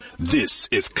This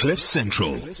is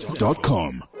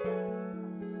CliffCentral.com.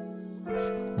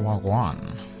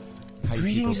 Wagwan.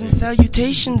 Greetings and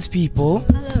salutations, people.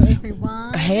 Hello,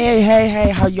 everyone. Hey,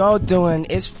 how y'all doing?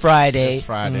 It's Friday.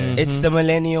 It's the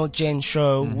Millennial Gen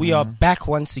Show. We are back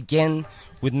once again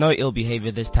with no ill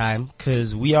behavior this time,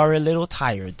 because we are a little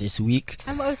tired this week.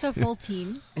 I'm also full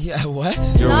team. Yeah, what?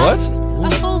 You're what?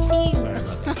 A full team. Sorry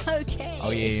about that. Okay. Oh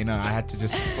yeah, I had to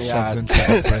just Yeah. shut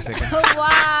Cynthia for a second.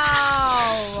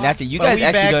 Wow. Natalie, you But guys we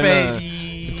actually back, don't know. baby.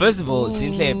 So first of all,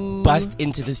 Cynthia bust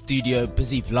into the studio,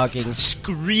 busy vlogging,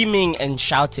 screaming and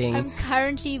shouting. I'm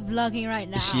currently vlogging right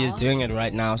now. She is doing it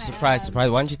right now. Surprise. Why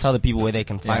don't you tell the people where they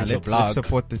can find your let's vlog?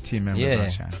 support the team members. Yeah.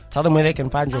 Asha. Tell them where they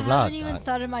can find I your haven't vlog. even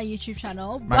started my YouTube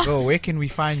channel. My girl, where can we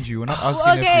find you? We're not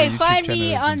asking Okay, if your YouTube find channel me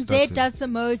has on been Z started. does the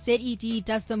most, ZED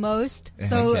does the most.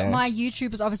 So Okay. my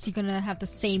YouTube is obviously going to have the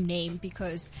same name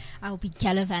because I will be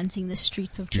gallivanting the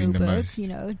streets of Doing the Joburg,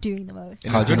 most. doing the most.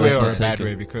 In How a do good you way know or a it's bad good?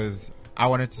 way, because I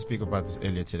wanted to speak about this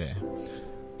earlier today.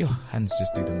 Your hands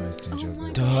just do the most in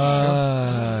Joburg.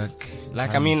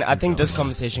 Like, I mean, I think this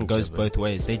conversation goes both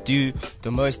ways. They do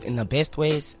the most in the best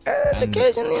ways and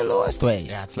occasionally in the worst ways.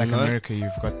 Yeah, it's like you know? America.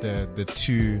 You've got the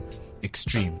two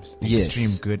extremes, the Yes.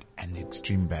 extreme good and the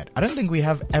extreme bad. I don't think we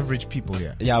have average people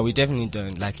here. Yeah, we definitely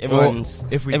don't. Like, everyone's,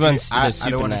 If we everyone's do, either I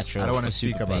don't wanna- supernatural I don't or want to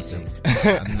speak super about basic. them.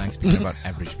 I don't like speaking about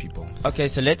average people. Okay,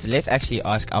 so let's actually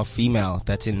ask our female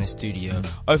that's in the studio.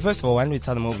 Oh, first of all, why don't we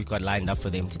tell them what we got lined up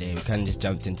for them today? We kind of just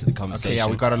jumped into the conversation. Okay, yeah,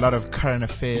 we got a lot of current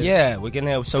affairs. Yeah,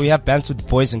 so we have bands with the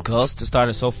boys and girls to start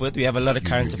us off with. We have a lot of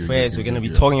current affairs. We're going to be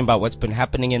talking about what's been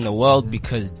happening in the world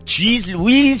because, geez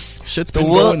Louise, Shit's the been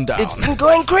world, going down. it's been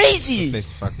going crazy.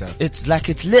 This fucked up. It's like,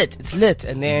 it's lit.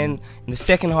 And then in the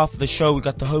second half of the show, we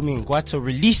got the homie Ngwato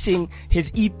releasing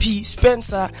his EP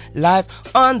Spencer live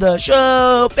on the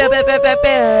show. Bam, bam, bam, bam,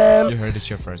 bam. You heard it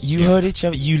here first. You heard it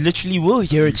here. You literally will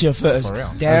hear it here first. For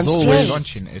real. Damn As always, straight.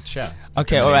 launching it, yeah.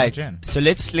 Okay, And alright. then again. So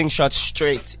let's slingshot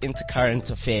straight into current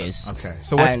affairs. Okay,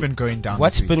 so what's And been going down?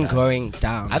 What's this week, been guys? going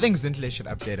down? I think Zintle should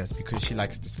update us because she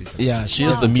likes to sleep. Yeah, She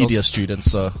is the media student,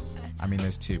 so I mean,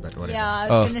 there's two, but whatever. Yeah, I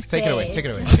Oh. was going to say. Take it away. Take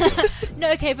it away. No,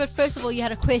 okay, but first of all, you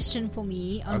had a question for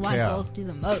me on why Okay, yeah. girls do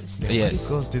the most. Yes.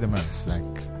 Girls do the most. Like,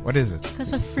 what is it?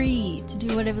 Because we're free to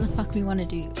do whatever the fuck we want to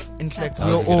do. Intellect. That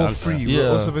was We're a good all answer. free. Yeah. We're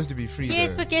all supposed to be free.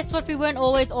 Yes, though. but guess what? We weren't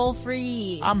always all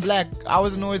free. I'm black. I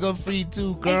wasn't always all free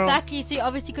too, girl. Exactly. So you're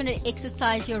obviously going to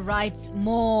exercise your rights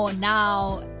more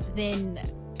now than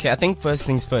Okay, I think first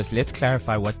things first, let's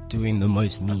clarify what doing the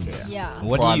most means. Okay. yeah.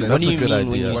 What Well, do you that's a mean good when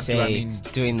idea. you What do I say mean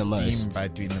doing the Deem most? by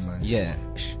doing the most. Yeah.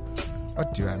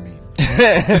 What do I mean?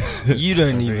 You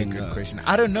don't Very even good know. question.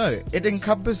 I don't know. It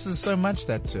encompasses so much,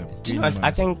 that term. Do you Doing know what? the I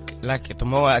most. think, like, the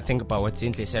more I think about what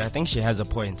Cynthia said, I think she has a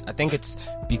point. I think it's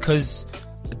because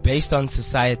based on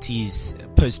society's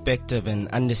perspective and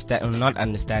not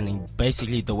understanding,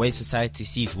 basically the way society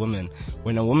sees women,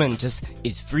 when a woman just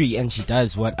is free and she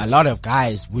does what a lot of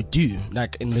guys would do,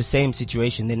 like in the same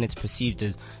situation, then it's perceived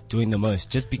as doing the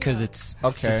most, just because it's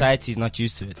Okay. society's not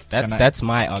used to it. Can I- That's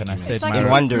my Can I argument. state It's like my, a in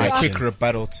one big my direction. quick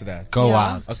rebuttal to that? Go Yeah.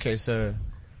 out. Okay, so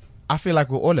I feel like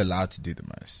we're all allowed to do the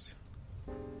most.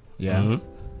 Yeah. Mhm.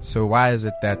 So why is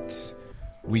it that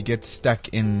we get stuck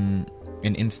in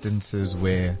instances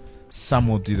where some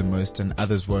will do the most and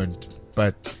others won't,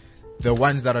 but the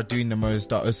ones that are doing the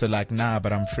most are also like, nah,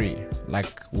 but I'm free.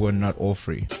 Like, we're not all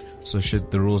free. So should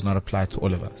the rules not apply to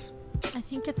all of us? I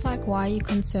think it's like, why are you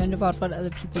concerned about what other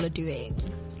people are doing?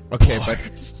 Okay, but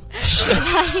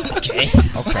Okay.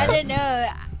 I don't know.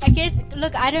 I guess,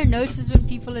 look, I don't notice when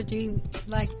people are doing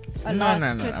like a no, lot.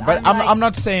 no, no. 'cause But like, I'm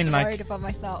not saying worried like about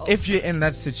myself. if you're in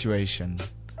that situation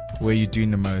where you're doing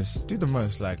the most, do the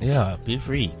most. Like, Yeah, be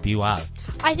free, be wild.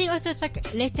 I think also it's like,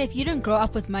 let's say if you didn't grow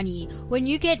up with money, when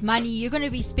you get money, you're going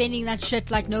to be spending that shit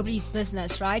like nobody's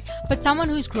business, right? But someone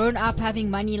who's grown up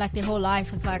having money like their whole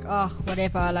life is like, oh,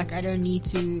 whatever, like I don't need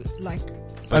to, like.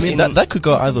 I mean that could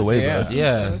go either way Yeah. though.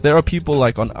 Yeah. There are people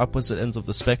like on opposite ends of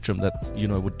the spectrum that,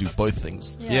 would do both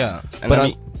things. Yeah. And But I I-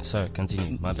 mean, sorry,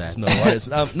 continue. My bad. No worries.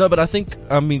 No, but I think,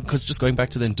 because just going back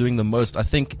to them doing the most, I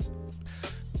think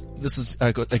this is,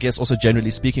 I guess, also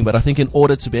generally speaking, but I think in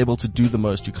order to be able to do the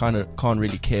most, you kind of can't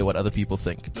really care what other people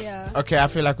think. Yeah. okay, I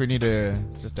feel like we need to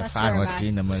just That's define where what I'm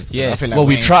doing the most. Yes. I feel like Well,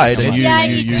 we ain't tried speaking and you- yeah,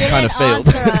 you didn't kind of failed.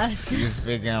 answer us. You're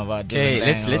speaking about Okay,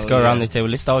 doing let's go around the table.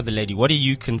 Let's start with the lady. What do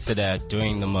you consider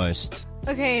doing the most?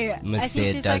 Okay. Miss I think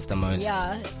Fair there's, does like, the most.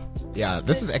 Yeah. Yeah,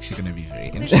 this is actually going to be very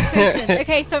It's a interesting. good question.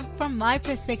 Okay, so from my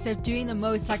perspective, doing the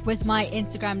most, like with my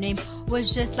Instagram name,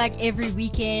 was just like every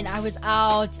weekend I was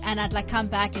out and I'd like come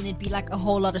back and there'd be like a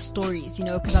whole lot of stories, you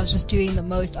know, because I was just doing the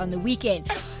most on the weekend.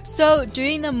 So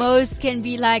doing the most can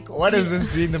be like, What is this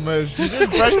doing the most? You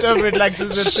just brushed over it like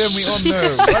this is a term we all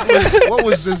know. What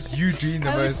was this you doing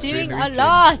the I most? was doing during the a weekend?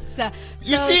 lot.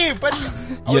 You So- see, but I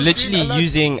You're was literally doing a lot.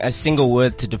 using a single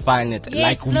word to define it. Yes,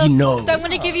 like we look, know. So I'm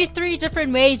going to give you 3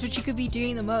 different ways which you could be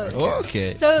doing the most. Oh,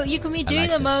 okay. So you can be doing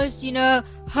like the this. most, you know,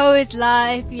 hoe is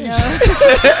life, you know.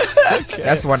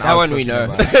 That's one. That I was one we talking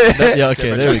know. about. Yeah, okay,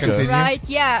 but there shall we go. continue? Right,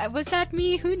 yeah. Was that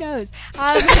me? Who knows?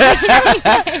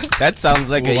 That sounds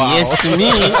like a Wow. yes to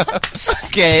me.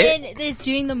 Okay. Then there's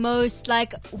doing the most,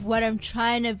 like what I'm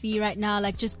trying to be right now,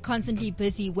 like just constantly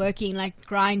busy working, like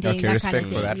grinding, Okay, that kind respect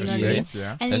of for thing. that, You know what I mean? respect,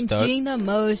 yeah. And That's then dope. doing the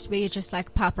most where you're just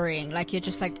like peppering, like you're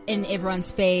just like in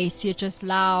everyone's face, you're just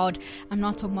loud. I'm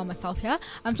not talking about myself here.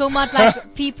 I'm talking about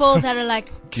like people that are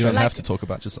like, You don't like, have to talk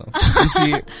about yourself. You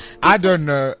see, I don't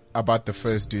know about the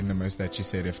first doing the most that you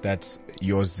said. If that's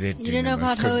your Z. You doing don't know the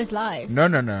most, about 'cause- Hoe is Live.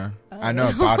 No. I know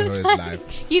about Ho's life.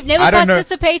 You've never I don't know.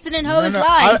 participated in Hoe is No,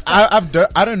 Live.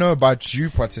 I don't know about you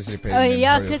participating. Oh in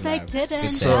yeah, Ho's because I life. didn't.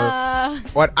 So-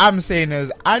 What I'm saying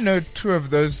is, I know 2 of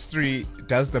those 3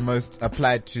 does the most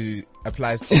applies to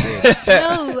there.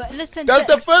 no, listen. Does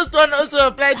the first one also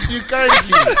apply to you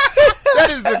currently? That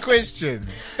is the question.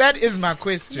 That is my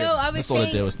question. no, I was That's all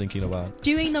Adair saying was thinking about.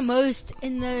 doing the most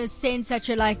in the sense that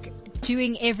you're like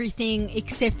doing everything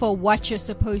except for what you're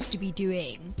supposed to be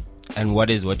doing. And what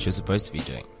is what you're supposed to be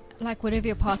doing? Like whatever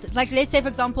your path is. Like let's say for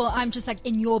example, I'm just like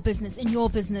in your business,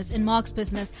 in Mark's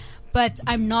business, but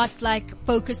I'm not like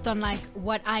focused on like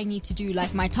what I need to do,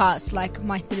 like my tasks, like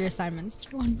my 3 assignments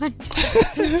on Monday.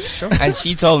 And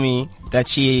she told me that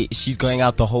she's going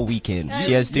out the whole weekend.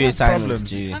 She has 3 Yeah, assignments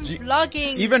problems. due. I'm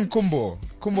vlogging. Even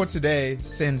Kumbo today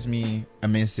sends me a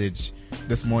message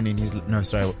this morning.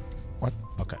 What?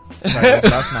 Okay. Sorry, it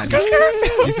was last night.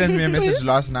 He sent me a message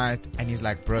last night and he's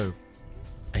like, bro,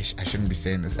 I shouldn't be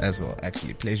saying this as well. Actually,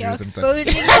 You're plagiarism.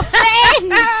 exposing your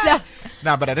friends.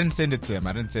 Nah, but I didn't send it to him.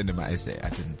 I didn't send him my essay. I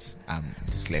didn't.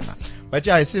 Disclaimer. But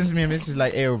yeah, he sends me a message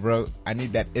like, "Hey, bro, I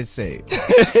need that essay."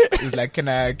 He's like, "Can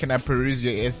I peruse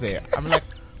your essay?" I'm like,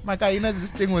 "My guy, you know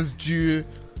this thing was due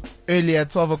earlier,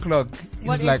 12 o'clock." He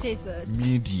What was like, essay is this?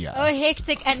 media. Oh,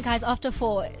 hectic. And guys, after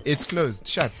 4. It's closed.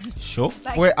 Shut. Sure.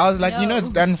 Like, Wait, I was like, you know, no. it's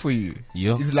done for you.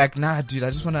 Yeah. He's like, nah, dude, I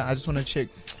just wanna check.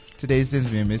 Today he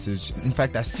sends me a message. In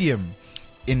fact, I see him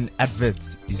in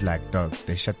adverts. He's like, dog,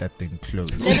 they shut that thing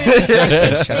closed. Literally, like,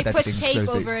 They shut they that put thing tape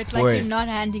closed. over it like Boy, you're not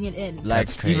handing it in. like,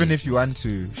 That's crazy. even if you want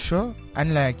to, sure,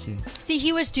 unlucky. See,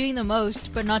 he was doing the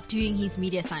most, but not doing his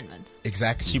media assignment.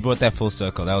 Exactly. She brought that full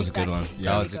circle. That was a good Exactly. one.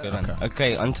 Yeah. That was a good one. Okay.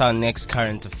 Okay, on to our next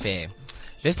current affair.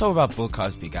 Let's talk about Bill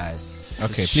Cosby, guys.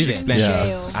 Okay, Shit. please explain. Yeah. to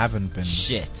Jail. us. I haven't been.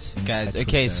 Shit, in guys. touch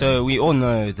Okay, with so we all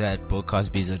know that Bill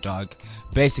Cosby's a dog.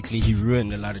 Basically, he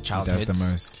ruined a lot of childhoods. the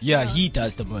most. Yeah, he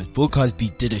does the most. Bill Cosby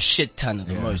did a shit ton of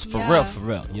the Yeah. most. For Yeah.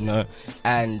 real, you know?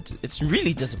 And it's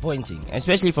really disappointing,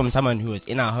 especially from someone who was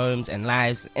in our homes and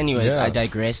lives. Anyways, Yeah. I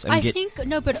digress. I think,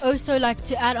 no, but also like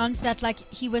to add on to that, like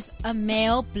he was a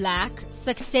male, black,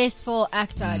 successful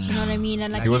actor. Do you know what I mean?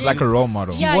 And like He was like a didn't- role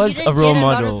model. Yeah, he you was didn't a role get a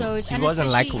lot of model. those, He and wasn't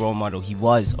like a especially- role model. He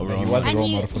was a role he model. was a And role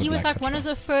he, model for the he was black like one of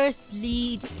culture. the first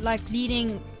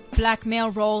leading black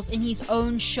male roles in his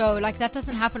own show. Like that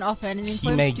doesn't happen often. And then He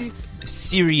folks made do,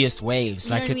 serious waves. You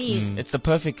know Like what I mean? it's the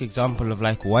perfect example of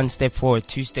like 1 step forward,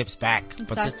 2 steps back. But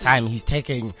this Exactly. time he's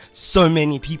taking so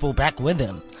many people back with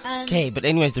him. And- Okay, but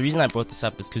anyways, the reason I brought this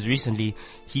up is because recently,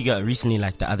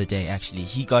 like the other day actually,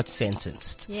 he got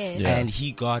sentenced. Yes. Yeah. And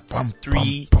he got Bum,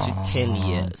 3 bum, to bum. 10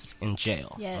 years in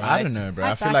jail. Yes. I don't know, bro.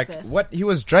 I I feel back like this. what he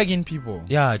was dragging people.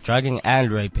 Yeah, drugging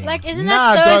and raping. Like, isn't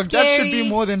Nah, that so dog, scary? that should be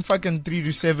more than fucking 3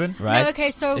 to 7. right? No,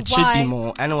 okay, so it why? should be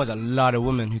more. And it was a lot of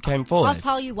women who came I'll forward.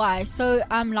 tell you why. So,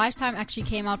 Lifetime actually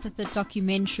came out with a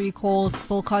documentary called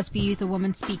Bill Cosby, The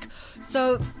Woman Speak.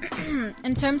 So,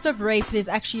 in terms of rape, there's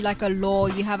actually like a law.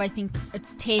 You have, I think,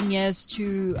 it's 10 years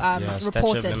to Yeah, statute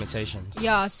report of it. limitations.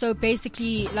 Yeah, so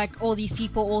basically, like all these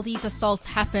people, all these assaults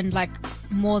happened like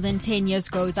more than 10 years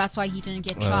ago. That's why he didn't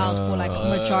get trialed for like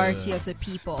majority of the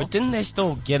people. But didn't they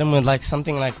still get him with like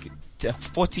something like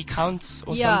 40 counts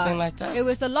or something like that? It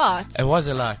was a lot. It was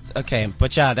a lot. Okay,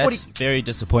 but yeah, that's very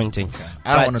disappointing.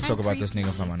 I don't But- want to talk about And this nigga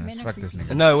if I'm creepy. honest. Men are Fuck this creepy.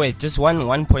 nigga. No, wait, just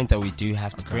one point that we do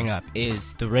have to bring up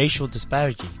is the racial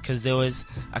disparity. Because there was,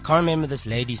 I can't remember this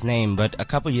lady's name, but a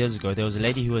couple years ago, there was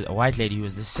a white lady who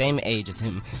was the same age as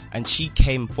him, and she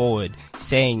came forward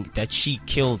saying that she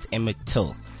killed Emmett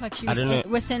Till. Like she I was don't know.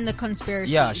 within the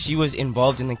conspiracy. Yeah, she was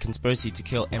involved in the conspiracy to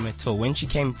kill Emmett Till. When she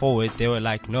came forward, they were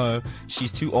like, no,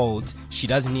 she's too old. She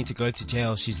doesn't need to go to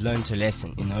jail. She's learned her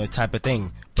lesson, type of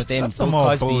thing. But then That's Bill some more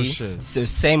Cosby, bullshit. the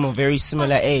same or very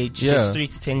similar age, Yeah. gets 3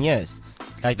 to 10 years.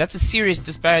 Like, that's a serious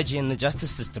disparity in the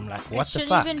justice system. Like, what it the shouldn't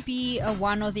fuck? even be a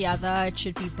one or the other. It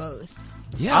should be both.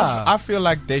 Yeah. I feel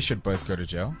like they should both go to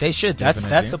jail. They should. That's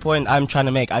Definitely. the point I'm trying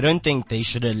to make. I don't think they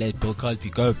should have let Bill Cosby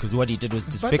go because what he did was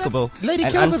despicable that lady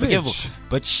and killed the unforgivable. bitch.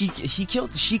 But she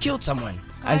killed someone,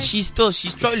 and Guys. she's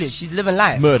trolling. She's living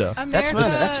life. It's murder. That's murder.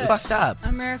 That's fucked up.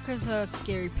 America's a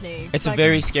scary place. It's Like, a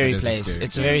very scary It is a place. scary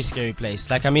It's a very scary place.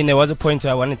 Like, I mean, there was a point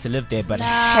where I wanted to live there, but Nah,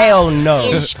 hell no.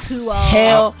 it's cool.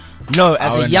 Hell no.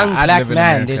 As Oh, a young I'd black live in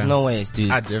man, America. there's no ways,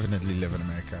 dude. I definitely live in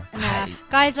America. Nah.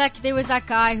 Guys, like there was that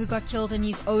guy who got killed in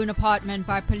his own apartment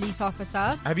by a police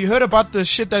officer. Have you heard about the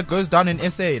shit that goes down in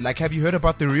SA? Like, have you heard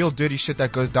about the real dirty shit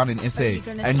that goes down in Are SA? you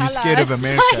gonna And you're tell scared us? of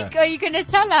America? Like, are you gonna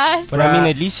tell us? But I mean,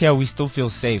 at least here we still feel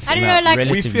safe. I don't in know, a like- we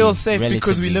relatively- feel safe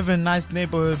because we relatively. live in nice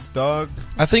neighborhoods, dog.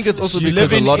 I think it's also You're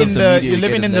because a living lot of in the the media you're you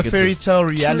living get in is the negative. fairy tale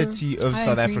reality of I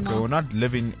South agree, Africa. Mark. We're not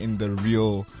living in the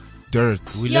real dirt.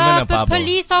 We live Yeah, in a but bubble.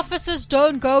 police officers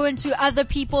don't go into other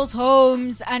people's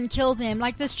homes and kill them.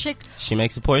 Like this chick, She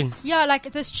makes a point. yeah, like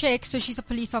this chick, so she's a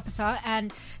police officer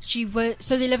and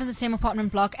so they live in the same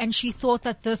apartment block and she thought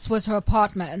that this was her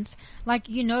apartment. Like,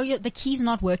 the key's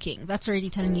not working. That's already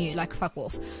telling you, like, fuck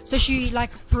off. So she,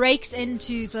 like, breaks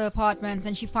into the apartments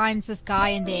and she finds this guy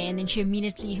in there and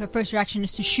then her first reaction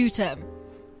is to shoot him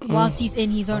whilst he's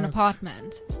in his own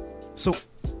apartment. So,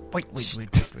 wait.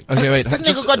 Okay, wait. This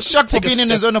nigga got shot for take a being in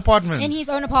step- his own apartment. In his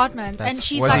own apartment. And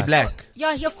she's Was like, he black?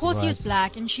 Yeah, of course he was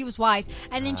black and she was white.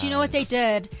 And then do you know what they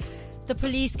did? The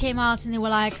police came out and they were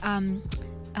like,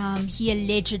 he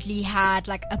allegedly had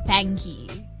like a banky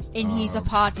in his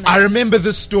apartment. I remember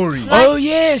this story. Like- Oh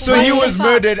yes. So he What was the fuck?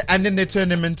 murdered and then they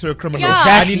turned him into a criminal.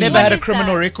 Yeah, And he never what had a is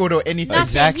criminal that? record or anything. Nothing.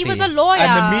 Exactly. He was a lawyer.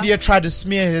 And the media tried to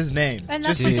smear his name And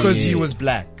just that's what because they he did. was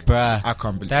black. Bruh. I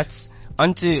can't believe That's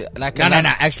onto like No. another-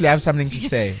 Actually, I have something to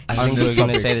say. I on think this we were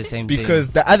gonna topic. say the same thing. Because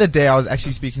the other day I was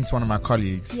actually speaking to one of my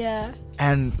colleagues. Yeah.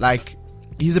 And like,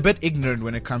 he's a bit ignorant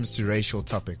when it comes to racial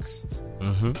topics.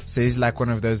 Mm-hmm. So he's like one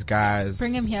of those guys.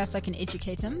 Bring him here so I can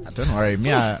educate him. Don't worry,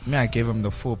 I gave him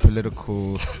the full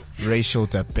political racial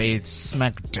debate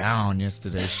smack down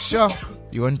yesterday. Sure,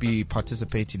 you won't be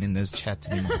participating in those chats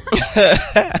anymore.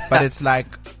 But it's like,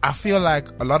 I feel like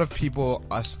a lot of people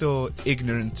are still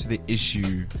ignorant to the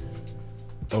issue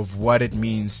of what it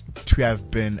means to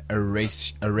have been a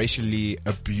racially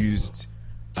abused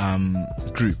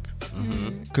group.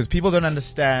 Because people don't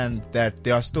understand that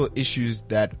there are still issues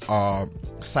that are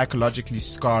psychologically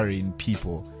scarring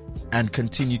people and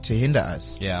continue to hinder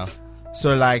us. Yeah.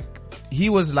 So like, he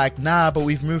was like, nah, but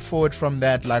we've moved forward from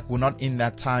that. Like, we're not in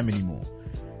that time anymore.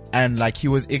 And like, he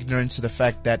was ignorant to the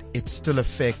fact that it still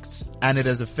affects, and it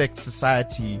has affected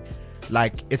society.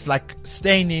 Like, it's like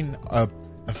staining a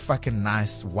fucking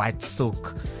nice white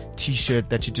silk t-shirt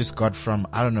that you just got from,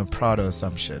 I don't know, Prada or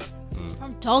some shit.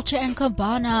 From Dolce and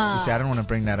Gabbana. You see, I don't want to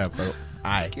bring that up, but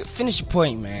Finish your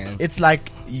point, man. it's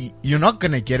like, you're not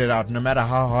going to get it out no matter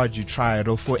how hard you try.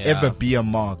 It'll forever Yeah. be a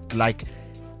mark. Like,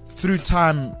 through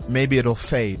time, maybe it'll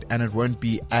fade and it won't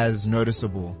be as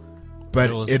noticeable, but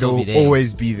It'll still it'll be there.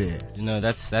 always be there.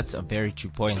 That's a very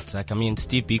true point. Like, I mean,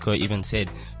 Steve Biko even said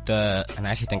and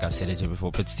I actually think I've said it here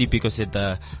before, but Steve Biko said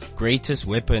the greatest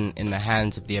weapon in the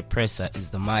hands of the oppressor is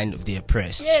the mind of the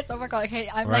oppressed. Yes, oh my god, okay,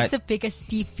 I'm Right. like the biggest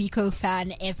Steve Biko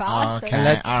fan ever. Okay, So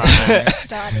let's- alright.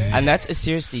 started. And that's a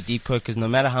seriously deep quote, because no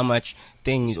matter how much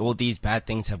all these bad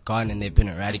things have gone and they've been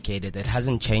eradicated, it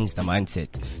hasn't changed the mindset.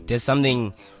 There's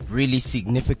something really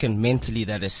significant mentally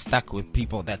that is stuck with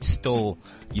people that still,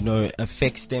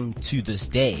 affects them to this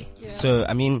day. Yeah. So,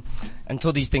 I mean,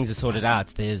 until these things are sorted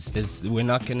out, we're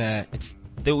not gonna,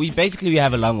 we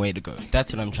have a long way to go.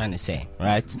 That's what I'm trying to say,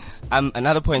 right?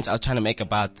 Another point I was trying to make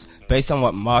based on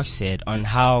what Mark said, on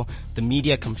how the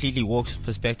media completely warps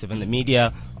perspective, and the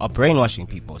media are brainwashing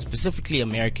people, specifically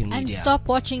American And media. stop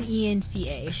watching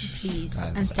ENCA, please.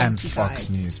 And thank And you Fox guys.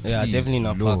 News. Yeah, please, definitely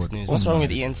not Lord. Fox News. What's wrong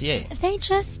with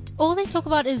ENCA? All they talk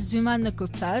about is Zuma and the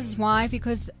Guptas. Why?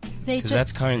 Because they Because just...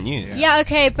 that's current news. Yeah,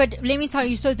 okay, but let me tell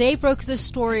you. So they broke the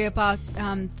story about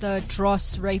the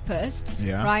Dross rapist,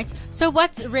 Yeah. right? So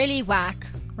what's really whack,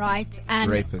 right? And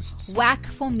Rapists. whack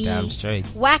for me, Damn straight.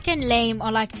 whack and lame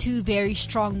are like two very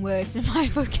strong words in my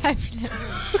vocabulary.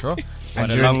 Sure. But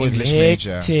And you're an along with English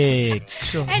major. hectic.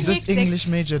 Sure. And This hectic. English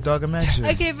major, dog, imagine.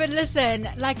 Okay, but listen,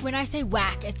 like when I say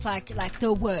whack, it's like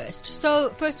the worst. So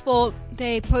first of all,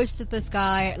 they posted this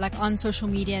guy like on social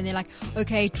media, and they're like,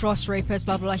 okay, dross rapist,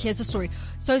 blah blah blah. Here's the story.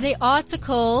 So the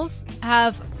articles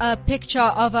have a picture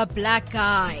of a black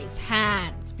guy's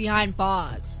hands behind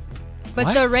bars, but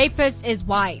What? the rapist is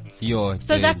white. Yo,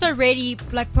 So dude. that's already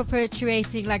like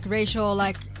perpetuating like racial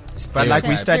like. But like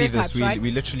we study Stereotypes, this, we right?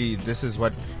 we literally, this is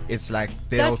what it's like.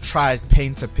 They'll That's- try to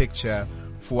paint a picture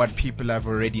for what people have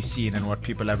already seen and what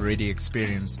people have already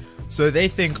experienced. So they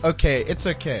think, okay, it's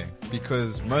okay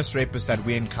because most rapists that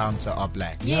we encounter are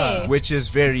black. Yeah. Which is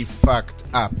very fucked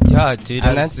up. Yeah, dude,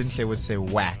 and As that's Sinclair would say,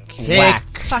 whack. Whack.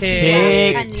 Fucking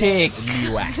hectic.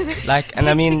 Really whack. Like, and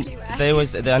I mean,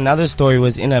 another story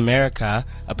was in America.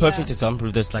 A perfect Yeah. example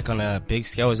of this, like on a big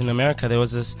scale, was in America. There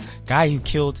was this guy who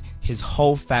killed his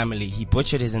whole family. He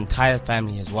butchered his entire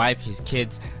family, his wife, his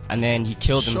kids, and then he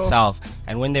killed himself.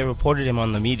 And when they reported him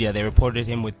on the media, they reported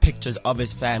him with pictures of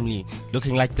his family,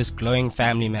 looking like this glowing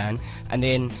family man. And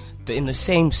then in the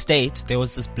same state, there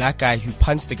was this black guy who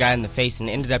punched the guy in the face and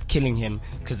ended up killing him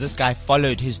because this guy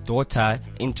followed his daughter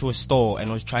into a store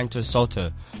and was trying to assault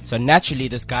her. So naturally,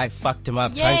 this guy fucked him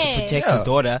up, trying to Yeah. protect his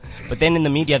daughter. But then in the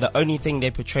media, the only thing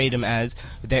they portrayed him as,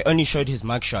 they only showed his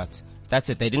mugshot. That's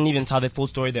it. They didn't even tell their full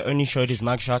story. They only showed his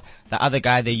mugshot. The other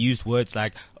guy, they used words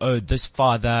like, oh, this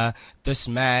father, this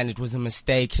man, it was a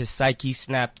mistake, his psyche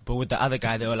snapped. But with the other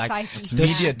guy, they were like, Psyche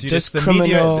this, Media, dude, this it's the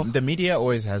criminal. media. The media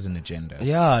always has an agenda.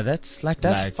 Yeah, that's Like-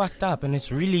 fucked up. And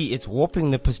it's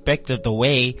warping the perspective, the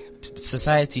way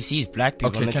society sees black people.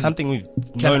 Okay, and it's can- something we've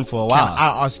Can- known for a while. Can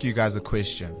I ask you guys a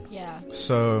question? Yeah.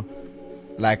 So,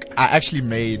 like, I actually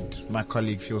made my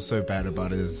colleague feel so bad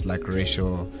about his, like,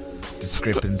 racial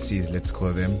discrepancies, let's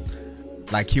call them.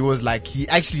 Like, he was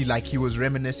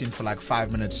reminiscing for like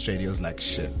 5 minutes straight. He was like,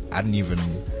 shit, I didn't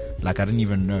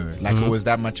even know. Like, it was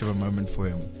that much of a moment for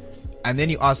him. And then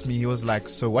he asked me, he was like,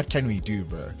 so what can we do,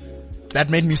 bro? That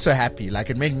made me so happy. Like,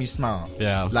 it made me smile.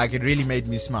 Yeah. Like, it really made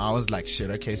me smile. I was like, shit,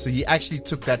 okay. So he actually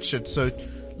took that shit so,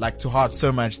 like, to heart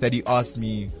so much that he asked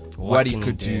me what he can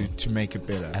could he do do? to make it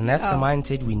better. And that's the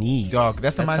mindset we need. Dog,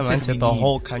 that's the mindset we the need.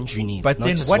 whole country needs. But not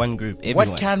then just what, one group. Everyone.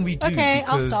 what can we do? Okay,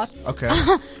 I'll Because- start. Okay.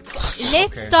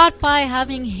 Let's start by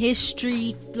having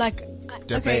history, like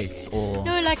Debates or...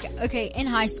 no, like okay, in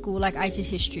high school, like I did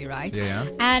history, right? Yeah.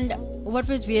 And what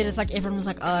was weird is like everyone was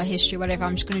like, history, whatever.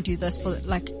 I'm just gonna do this for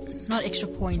like not extra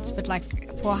points, but like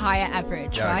for a higher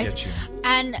average, Yeah, I right? get you.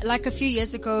 And like a few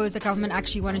years ago, the government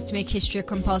actually wanted to make history a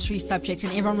compulsory subject,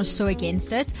 and everyone was so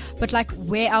against it. But like,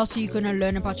 where else are you gonna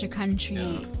learn about your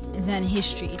country than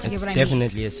history? Do you get It's what I mean?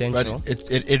 definitely But essential.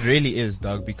 it really is,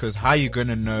 dog, because how are you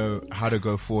gonna know how to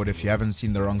go forward if you haven't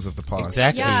seen the wrongs of the past?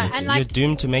 Exactly. Yeah, and You're like-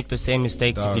 doomed to make the same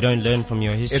mistakes if Dog. you don't learn from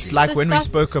your history. It's like The when we stuff-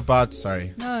 spoke about,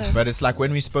 No. but it's like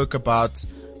when we spoke about,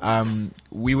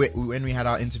 when we had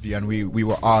our interview and we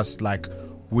were asked, like,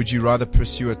 would you rather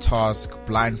pursue a task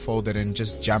blindfolded and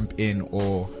just jump in,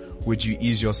 or would you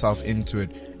ease yourself into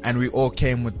it? And we all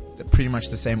came with pretty much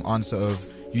the same answer of,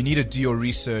 you need to do your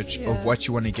research Yeah. of what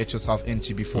you want to get yourself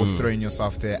into before throwing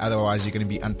yourself there. Otherwise, you're going to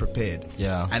be unprepared.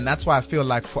 Yeah. And that's why I feel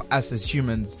like for us as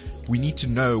humans, we need to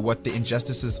know what the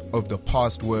injustices of the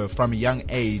past were from a young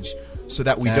age, so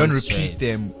that we Damn don't straight. repeat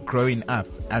them growing up,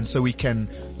 and so we can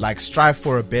like strive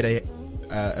for a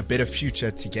better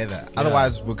future together.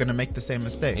 Otherwise, we're gonna make the same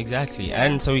mistake. Exactly.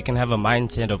 And so we can have a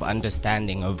mindset of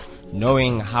understanding, of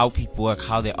knowing how people work,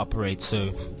 how they operate.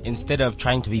 So instead of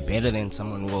trying to be better than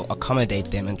someone, we'll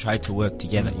accommodate them and try to work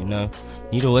together, you know?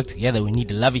 We need to work together. We need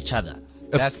to love each other.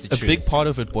 That's the A truth. big part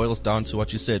of it boils down to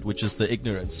what you said, which is the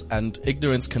ignorance. And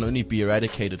ignorance can only be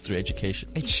eradicated through education.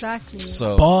 Exactly.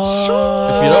 So,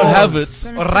 Boss. if you don't have it,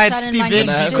 Gonna All put right, that in my Steven.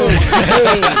 next Go.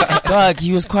 show. Dog,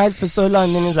 he was quiet for so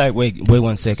long, then he's like, wait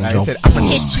 1 second, I Joe. said, I'm gonna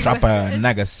Hit you drop with a this.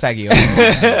 Nagasaki. on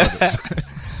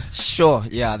Sure,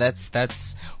 yeah, that's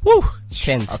woo,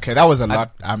 tense. Okay, that was a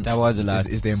lot. that was a lot.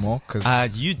 Is there more?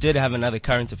 Because You did have another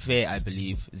current affair, I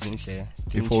believe, Zinhle.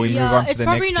 didn't Before we you? move Yeah, on to it's the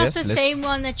probably next not guest, the let's- same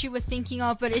one that you were thinking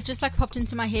of, but it just like popped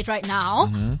into my head right now.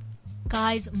 Mm-hmm.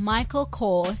 Guys, Michael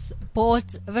Kors bought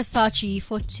Versace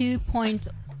for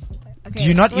do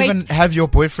you not even have your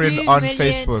boyfriend 2 on million-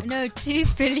 Facebook? No, 2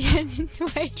 billion.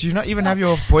 Wait. Do you not even have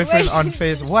your boyfriend Wait, on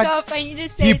Facebook? What? Stop, I need to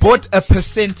say He this. bought a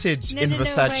percentage No, in no, no,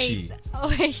 Versace. wait. Oh,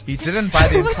 wait. He didn't buy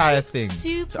the entire thing.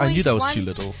 I knew that was too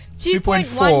little.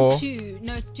 2.4 2.12.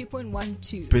 No, it's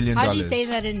 2.12 billion How do you dollars. say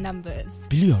that in numbers?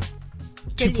 Billion.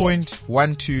 billion.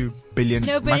 2.12 billion.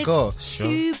 No, but Michael. it's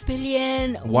 2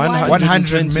 billion.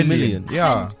 100 million.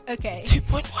 Yeah. Okay.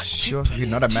 2.1. Sure. You're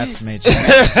not a maths major.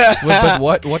 but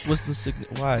what was the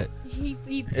why?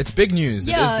 It's big news.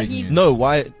 Yeah, it is big news. No,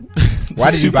 why?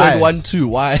 Why did you buy it? 2.12.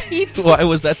 Why? Why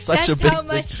was that such a That's big how thing?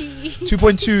 much he.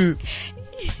 2.2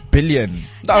 billion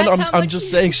That's how I'm much just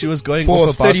he- saying she was going for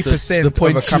off about 30% the of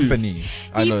point a 2. company.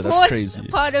 I know, He that's bought crazy.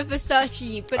 Part of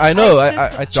Versace, but I know. just-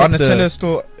 I checked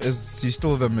Donatello he's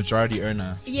still the majority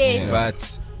owner. Yes.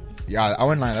 But yeah, I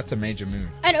won't lie, that's a major move.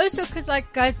 And also, because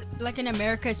like guys, like in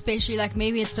America, especially, like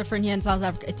maybe it's different here in South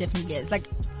Africa. It definitely is. Like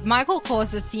Michael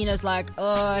Kors is seen as like,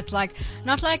 it's like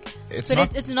not like, It's but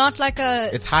not- it's not like a.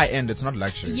 It's high end, it's not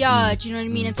luxury. Yeah, do you know what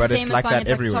I mean? It's But the it's same like as buying that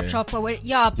it like everywhere. Top Shop or what?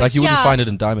 Yeah, but like you wouldn't here- find it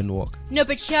in Diamond Walk. No,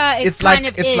 but here it's It's like kind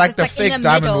of it's is. like It's the like fake in the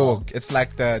diamond middle. walk. It's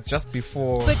like the just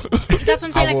before. But that's what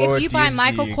I'm saying. Like Our if you buy DMG,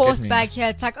 Michael you Kors get me? bag here,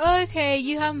 it's like, oh, okay,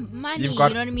 you have money. You've got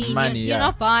you know what I mean? money, You're yeah.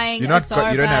 not buying You're not a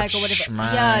Zara you don't have bag or whatever.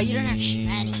 Yeah, you don't have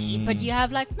shmoney. shmoney, but you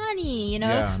have like money. You know.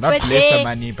 Yeah, not but lesser there-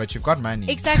 money, but you've got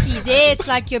money. Exactly. There, it's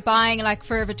like you're buying like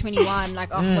Forever 21,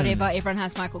 like whatever. Everyone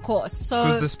has Michael Kors, Because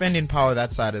so the spending power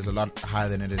that side is a lot higher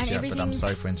than it is And here. But I'm everything's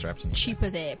sorry for interrupting you. cheaper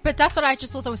there. But that's what I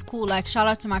just thought that was cool. Like shout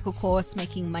out to Michael Kors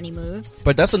making money moves.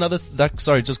 But that's another.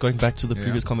 Sorry, just going back to the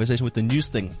previous conversation with the news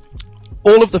thing.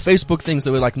 All of the Facebook things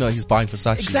that were like, no, he's buying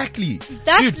Versace. Exactly.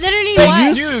 That's Dude, literally The why.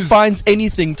 news finds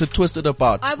anything to twist it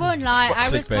about. I won't lie. I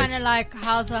was clickbait. kind of like,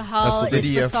 how the hell That's is the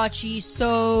idea. Versace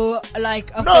so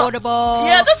like affordable?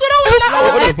 Yeah, that's what I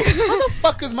was like. How the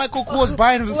fuck is Michael Kors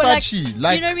buying Well, like, Versace? you know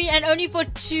what I mean? And only for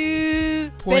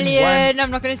 2 Point billion.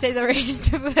 I'm not going to say the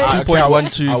rest of it. Ah, Two okay, I point won't-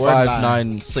 one two I won't five lie.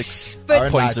 nine six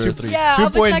But- point zero three. Yeah, I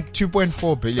was like,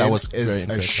 2.4 billion That was is very a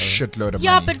impressive. shitload of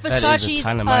yeah, money. but That is a Versace's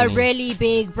ton of a money. really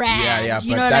big brand. yeah,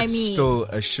 you but know what that's I mean? still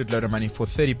a shitload of money for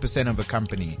 30% of a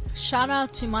company. Shout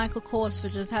out to Michael Kors for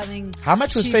just having. How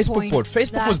much was 2 Facebook point bought?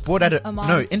 Facebook was that bought at amount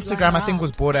no, Instagram lying I think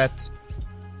was around. bought at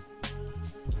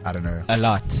I don't know. A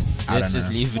lot. I Let's don't just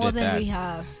know. leave it More at than that. we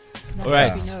have. That's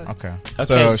Alright. what we know. Okay. Okay,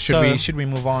 So so- should we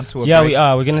move on to a Yeah, break? we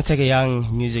are. We're gonna take a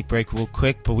young music break real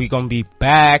quick, but we're gonna be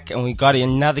back, and we got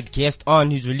another guest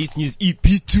on who's releasing his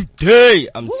EP today.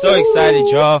 I'm so excited,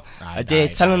 y'all.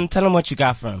 Ade, tell him what you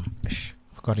got from him.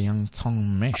 I've got a young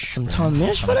Tom Mish. Some bro. Tom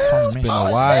Mish. Some Tom Mish. Been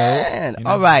a while. Man. You know,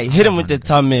 All right, hit him with the go.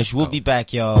 Tom Mish. We'll be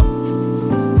back, y'all.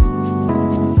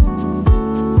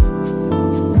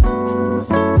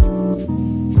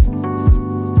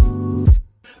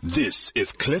 This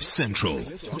is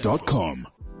CliffCentral.com.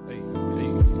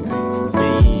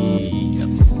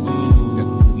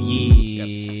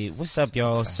 Yeah. What's up,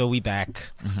 y'all? So we back.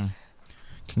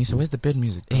 Can you say where's the bed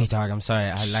music? Hey, dog. I'm sorry.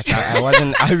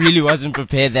 I really wasn't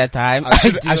prepared that time.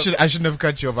 I shouldn't have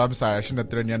cut you off. I'm sorry. I shouldn't have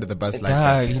thrown you under the bus like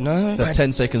that. Dog, you know. That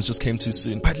 10 seconds just came too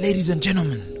soon. But ladies and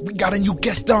gentlemen, we got a new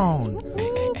guest on.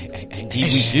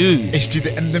 Indeed we do.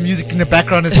 And the music in the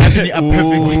background is happening up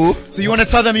perfectly. So you want to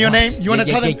tell them your name? You want to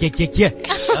tell them?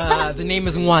 Yeah. The name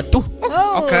is Mwatu.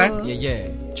 Oh. Okay. Yeah.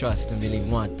 Trust and believe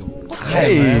Mwatu.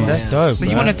 Hey, man, that's dope. So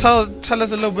you want to tell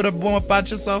us a little bit more about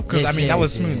yourself? Because Yes, I mean that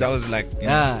was yes, smooth. yes. That was like you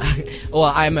know.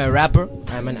 Well, I'm a rapper,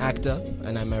 I'm an actor,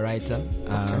 and I'm a writer.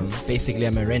 Basically,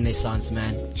 I'm a Renaissance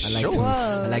man. Sure.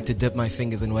 I like to dip my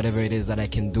fingers in whatever it is that I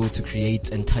can do to create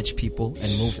and touch people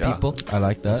and move Sure. people. I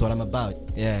like that. That's what I'm about.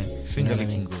 Yeah. Finger You know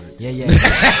what I licking mean? good. Yeah.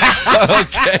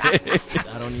 Okay.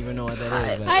 I don't even know what that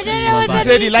is. But I don't know what He that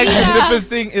said he is likes to either. dip his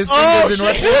thing. His fingers in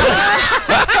what?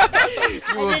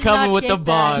 You were did coming not with get the that.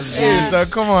 bars. Yeah. So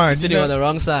come on. Sitting on the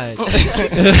wrong side.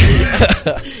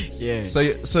 Yeah.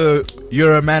 So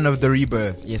you're a man of the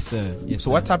rebirth. Yes, sir. Yes, So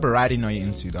sir. what type of writing are you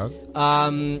into, dog?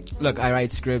 Look, I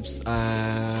write scripts.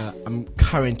 I'm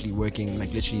currently working,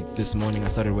 like literally this morning I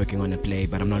started working on a play,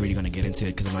 but I'm not really going to get into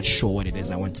it because I'm not sure what it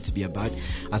is I want it to be about.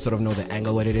 I sort of know the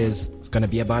angle what it is it's going to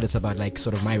be about. It's about like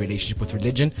sort of my relationship with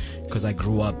religion because I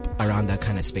grew up around that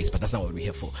kind of space, but that's not what we're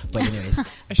here for. But anyways,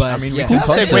 but I mean, we yeah. can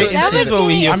Cool segue concept. That into was it. what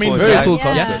we here I mean, for, very dog. cool Yeah.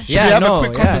 concept. Should Yeah, we have no, a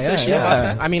quick yeah, conversation yeah, about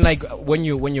yeah. that? I mean, like when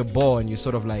you're born, you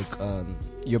sort of like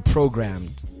you're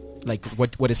programmed. Like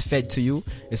what is fed to you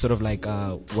is sort of like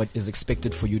what is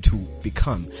expected for you to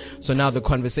become. So now the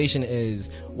conversation is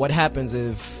what happens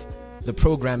if the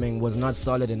programming was not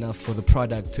solid enough for the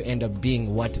product to end up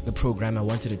being what the programmer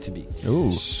wanted it to be.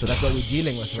 Ooh. So that's what we're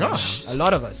dealing with right now. A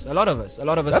lot of us.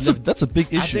 That's a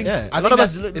big issue. Yeah. I A lot think of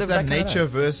us that's- live it's that that kind of nature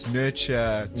versus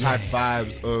nurture type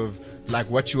vibes of like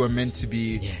what you were meant to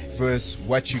be versus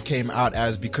what you came out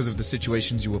as because of the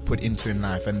situations you were put into in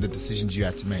life and the decisions you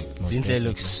had to make. Zinhle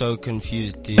looks so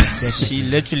confused, dude. She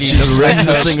literally She's looks like her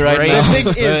reminiscing right brain now. is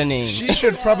The thing burning. is, she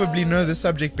should probably know the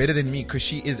subject better than me because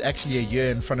she is actually a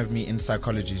year in front of me in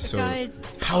psychology. So Guys,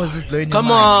 how is this blowing your Come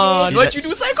mind? on, what you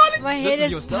do psychology? my This head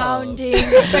your is style. pounding.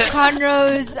 The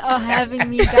cornrows are having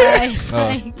me, guys.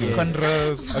 Like,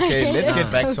 Conros. Okay, let's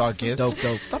get back to our guest. Dope.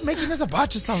 Stop making this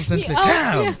about yourself, he Zinhle.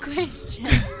 asked me a Damn. question.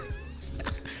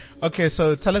 Okay,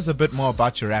 so tell us a bit more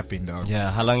about your rapping, dog.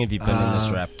 Yeah, how long have you been in this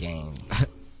rap game?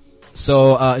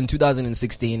 So in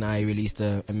 2016, I released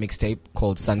a mixtape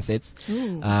called Sunsets.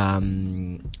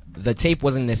 The tape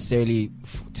wasn't necessarily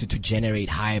to generate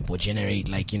hype or generate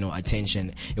like, you know,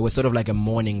 attention. It was sort of like a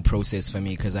mourning process for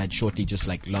me because I'd shortly just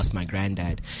like lost my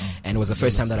granddad, and it was the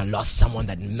first time that I lost someone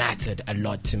that mattered a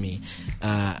lot to me.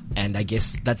 And I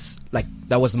guess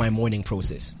that was my mourning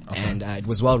process. Okay. And it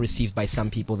was well received by some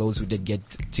people. Those who did get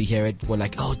to hear it were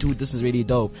like, "Oh, dude, this is really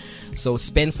dope." So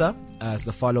Spencer is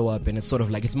the follow up, and it's sort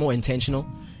of like it's more intentional.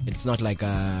 It's not like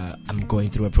I'm going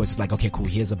through a process like, okay, cool,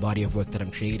 here's a body of work that I'm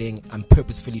creating. I'm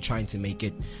purposefully trying to make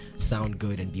it sound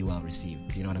good and be well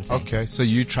received. You know what I'm saying? Okay, so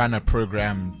you trying to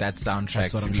program that soundtrack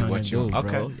That's what to I'm be trying what to you do, okay.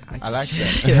 bro. I like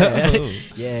that.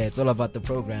 Yeah, it's all about the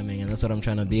programming, and that's what I'm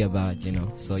trying to be about, you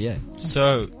know. So yeah.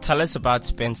 So tell us about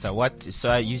Spencer.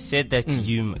 So you said that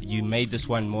you made this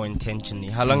one more intentionally.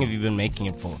 How long have you been making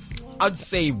it for? I'd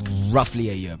say roughly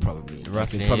a year, probably.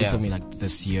 Roughly it probably a year. took me like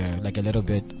this year, like a little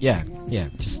bit. Yeah,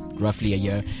 just roughly a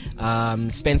year.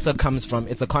 Spencer comes from,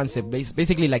 it's a concept,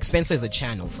 basically like Spencer is a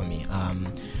channel for me.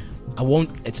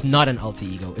 It's not an alter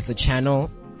ego, it's a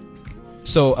channel.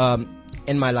 So,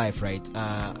 in my life, right,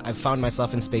 I've found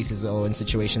myself in spaces or in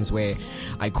situations where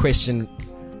I question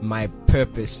my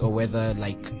purpose or whether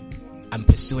like I'm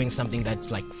pursuing something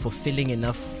that's like fulfilling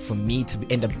enough for me to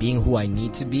end up being who I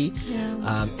need to be.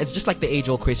 Yeah. It's just like the age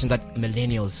old question that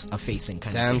millennials are facing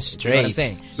kind Damn of thing. You know what I'm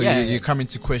straight. saying? So yeah, you're coming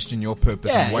to question your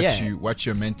purpose and what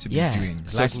you're meant to be doing.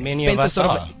 So Like many of us sort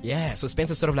are. of like, so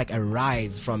Spencer's sort of like a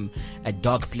rise from a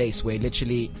dark place where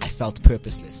literally I felt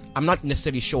purposeless. I'm not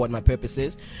necessarily sure what my purpose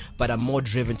is, but I'm more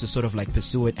driven to sort of like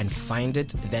pursue it and find it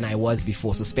than I was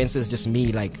before. So Spencer's just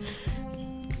me like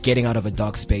getting out of a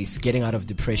dark space, getting out of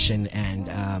depression and,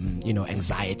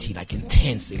 anxiety, like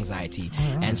intense anxiety,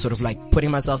 and sort of like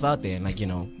putting myself out there and like,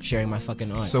 sharing my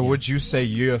fucking art. So would you say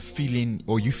you're feeling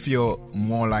or you feel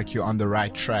more like you're on the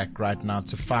right track right now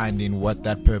to finding what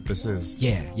that purpose is?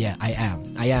 Yeah, I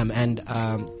am. And,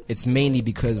 it's mainly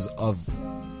because of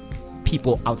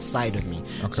people outside of me.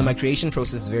 Okay. So my creation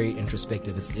process is very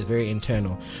introspective. It's very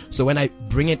internal. So when I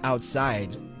bring it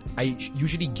outside, I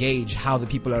usually gauge how the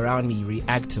people around me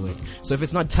react to it. So if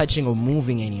it's not touching or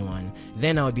moving anyone,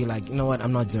 then I would be like, you know what,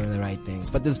 I'm not doing the right things.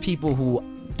 But there's people who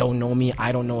don't know me,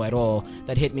 I don't know at all,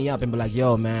 that hit me up and be like,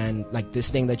 yo man, like this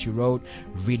thing that you wrote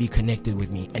really connected with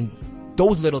me. And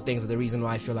those little things are the reason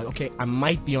why I feel like, okay, I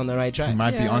might be on the right track. You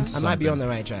might be on something. I might be on the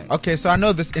right track. Okay, so I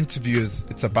know this interview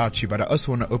it's about you, but I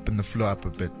also want to open the floor up a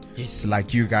bit. Yes. So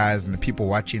like you guys and the people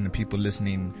watching, the people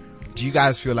listening, do you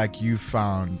guys feel like you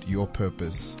found your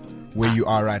purpose where you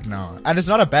are right now? And it's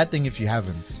not a bad thing if you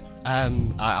haven't.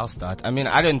 I'll start. I mean,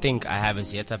 I don't think I have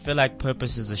as yet. I feel like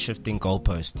purpose is a shifting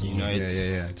goalpost. You know,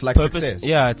 Yeah. It's like purpose. success.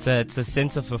 Yeah, it's a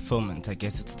sense of fulfillment. I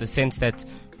guess it's the sense that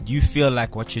you feel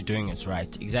like what you're doing is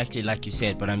right, exactly like you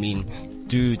said. But I mean,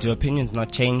 do opinions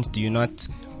not change? Do you not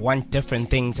want different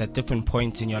things at different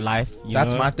points in your life?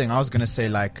 That's my thing. I was gonna say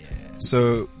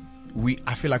so.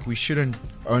 I feel like we shouldn't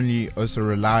only also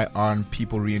rely on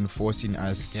people reinforcing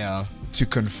us to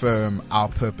confirm our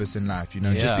purpose in life.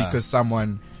 Just because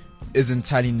someone isn't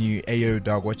telling you, "Ayo,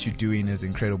 dog, what you're doing is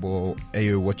incredible.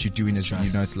 Ayo, what you're doing is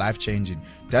it's life changing."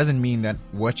 Doesn't mean that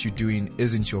what you're doing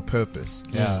isn't your purpose.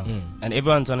 Yeah. And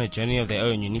everyone's on a journey of their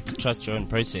own. You need to trust your own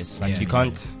process. Like you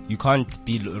can't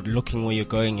be looking where you're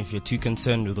going if you're too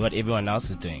concerned with what everyone else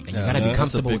is doing. And you gotta be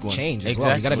comfortable with change as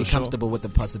well. You gotta be comfortable with the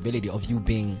possibility of you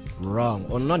being wrong,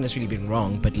 or not necessarily being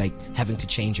wrong, but like having to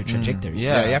change your trajectory.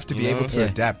 Yeah, you have to be able to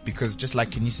adapt, because just like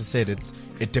Kanisa said,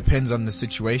 it depends on the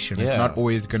situation. It's not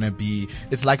always gonna be.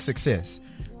 It's like success.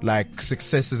 Like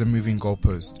success is a moving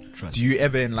goalpost. Do you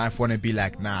ever in life want to be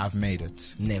like, nah, I've made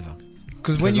it? Never.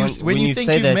 Because when you think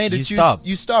you've made it,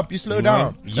 you stop, you slow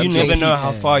down. You never know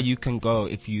how far you can go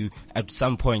if you, at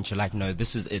some point, you're like, no,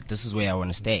 this is it. This is where I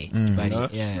want to stay.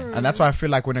 And that's why I feel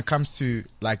like when it comes to,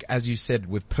 like, as you said,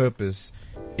 with purpose,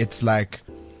 it's like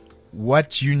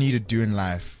what you need to do in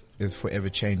life is forever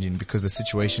changing because the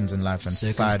situations in life and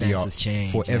society are Circumstances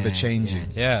change, forever yeah, changing.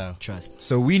 Yeah. Trust.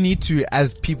 So we need to,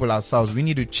 as people ourselves, we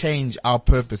need to change our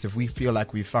purpose if we feel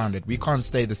like we found it. We can't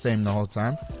stay the same the whole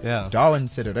time. Yeah. Darwin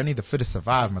said it, only the fittest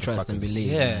survive, motherfuckers. Trust and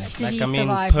believe. Yeah. Did Like, he I mean,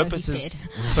 survive? No, he purpose is, did.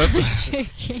 purpose.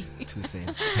 Too soon.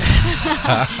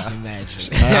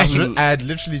 Imagine. I had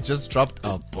literally just dropped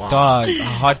a bomb. Dog, a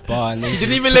hot bar. And then didn't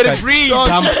just even took let it a breathe.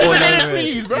 Dump all Let it over it.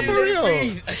 breathe, bro, for real.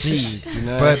 Jeez, you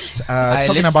know. But Alright,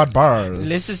 talking let's- about bars.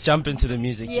 Let's just jump into the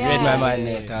music. You Yeah. read my mind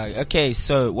there, dog. Okay,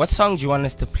 so what song do you want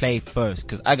us to play first?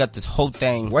 Because I got this whole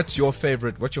thing. What's your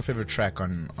favorite track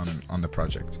on the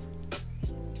project?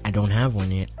 I don't have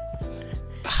one yet.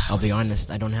 I'll be honest,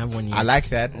 I don't have one yet. I like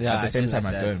that. Yeah, At the same do time,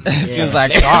 like I that. don't. It feels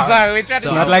like, it's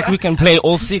not like we can play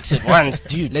all 6 at once,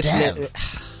 dude. Let's damn.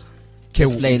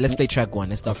 let's play track one.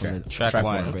 Let's start Okay. from the Track track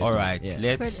one. first. All right, Yeah.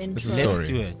 let's Good intro. story.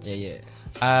 do it.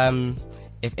 Yeah.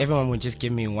 If everyone would just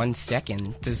give me 1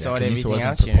 second to sort Kenisa everything wasn't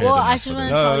out here. prepared. Well, enough I for just want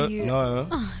this. to No, tell you. no.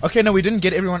 Okay, no, we didn't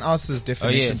get everyone else's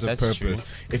definitions of that's purpose. true.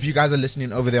 If you guys are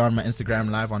listening over there on my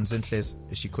Instagram live on Zintless,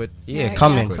 is she quit? Yeah, Yeah,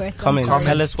 comment. exactly. Comment. Comment.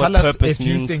 Tell us what Tell us purpose if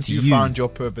you means think to you you. found your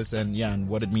purpose and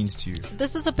what it means to you.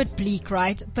 This is a bit bleak,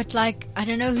 right? But like, I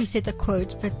don't know who said the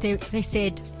quote, but they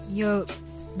said you're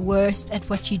worst at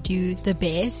what you do the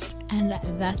best, and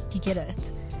that you get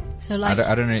it. So like,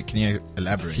 I don't know. Can you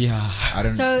elaborate? Yeah. I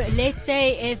don't. so let's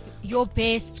say if your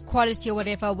best quality or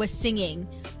whatever was singing,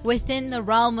 within the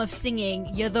realm of singing,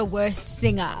 you're the worst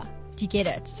singer. Do you get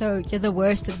it? So you're the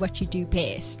worst at what you do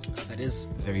best. That is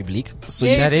very bleak. So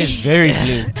that is very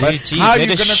blue. Dude, geez, How are you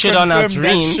better gonna shit on our confirm that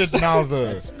dreams. shit now,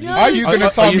 though? No. Are you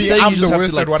gonna tell you me saying I'm you just the have worst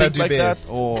to, like, at what I think do like best?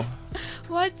 that, or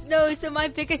What? No, so my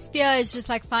biggest fear is just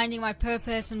like finding my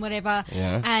purpose and whatever,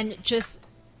 Yeah. and just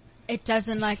it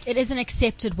isn't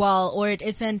accepted well, or it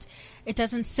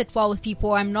doesn't sit well with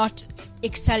people. I'm not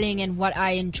excelling in what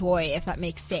I enjoy, if that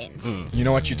makes sense. You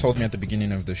know what you told me at the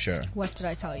beginning of the show? What did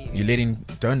I tell you?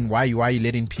 Why are you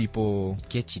letting people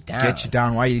Get you down. get you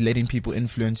down? Why are you letting people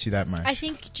influence you that much? I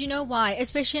think, do you know why?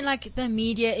 Especially in like the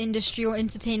media industry or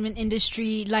entertainment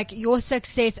industry, like your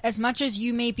success, as much as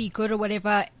you may be good or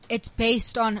whatever, it's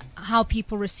based on how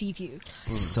people receive you.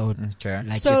 So Okay.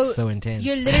 like So it's so intense.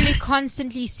 you're literally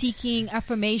constantly seeking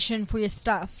affirmation for your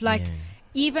stuff. Like,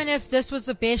 even if this was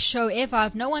the best show ever,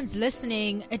 if no one's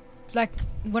listening,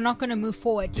 we're not going to move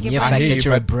forward. You The get mere what I fact hear mean? that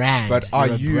you, you're a but- brand, but are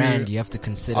you're a you- brand, you have to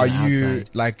consider Are the you outside.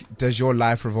 like? Does your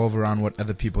life revolve around what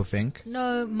other people think?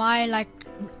 No, my like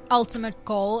ultimate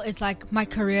goal is like my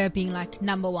career being like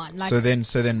number one. Like, So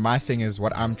then my thing is,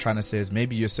 what I'm trying to say is,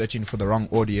 maybe you're searching for the wrong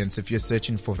audience if you're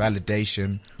searching for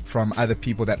validation from other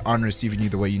people that aren't receiving you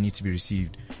the way you need to be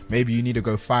received. Maybe you need to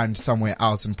go find somewhere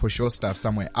else and push your stuff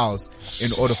somewhere else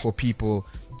in order for people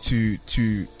to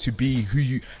be who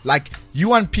you like. You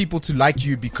want people to like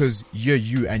you because you're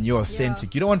you and you're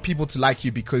authentic. You don't want people to like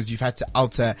you because you've had to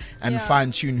alter and Yeah.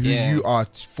 fine tune who Yeah. you are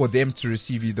for them to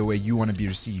receive you the way you want to be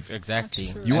received. Exactly.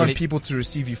 That's true. You And want it- people to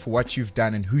receive you for what you've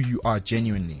done and who you are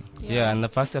genuinely. Yeah, and the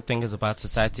fucked up thing is about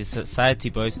society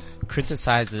both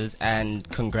criticizes and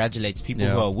congratulates people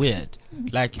Yeah. who are weird.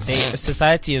 Like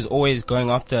society is always going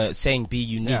after saying be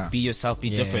unique, Yeah. be yourself, be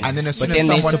different. And then as but soon as then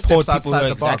they someone support steps people who outside are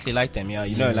the box, exactly like them. Yeah,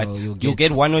 you know, you'll- like you'll you'll get-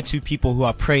 get 1 or 2 people who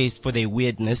are praised for their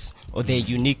weirdness or their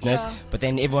uniqueness, Yeah. but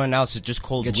then everyone else is just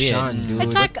called Get weird. shunned, dude.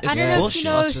 it's like, I It's don't know if bullshit. you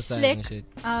know Ostracizing and Slick.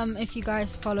 shit. If you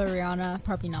guys follow Rihanna,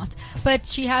 probably not. But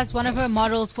she has one of her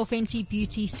models for Fenty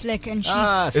Beauty, Slick, and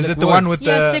she's Is it the one with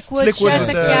yeah, the Slick Woods, she has with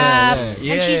the the- gap,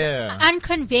 Yeah. and she's Yeah.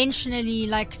 unconventionally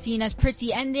like seen as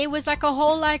pretty. And there was like a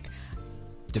whole like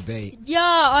debate.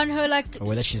 on her like Or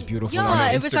whether she's beautiful or Yeah,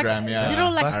 not. it was like Instagram, yeah.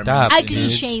 little like Fucked up, ugly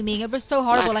dude. shaming. It was so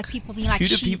horrible. Like people being like, Who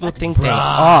do she's people like, think they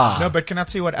are? No, but can I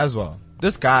tell you what as well?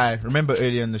 This guy, remember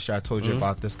earlier in the show I told Mm-hmm. you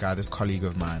about this guy, this colleague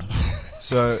of mine.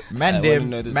 So I wanna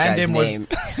know this guy's name.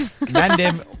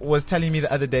 Mandem was telling me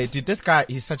the other day, dude, this guy,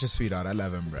 he's such a sweetheart. I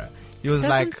love him, bro. He was doesn't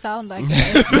like, sound like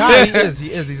it. no,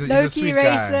 he is. He's a Low-key sweet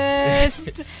guy.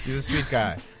 racist. He's a sweet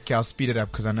guy. Okay, I'll speed it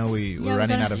up because I know we're Yeah,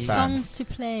 running got out of time. songs to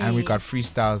play. And we got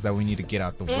freestyles that we need to get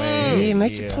out the way. Yeah,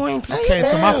 make your point, play Okay, it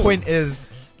so my down. point is,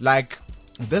 like,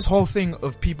 this whole thing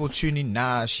of people tuning,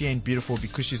 nah, she ain't beautiful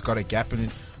because she's got a gap in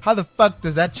it. How the fuck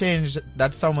does that change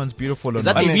that someone's beautiful or Is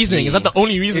that not? the reasoning? Is that the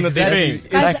only reason that they're Exactly.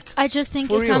 saying? Guys, Like, I just think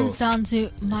for it comes real. down to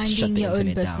Shut minding the your own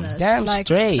internet down. business. Damn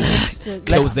straight. it's just-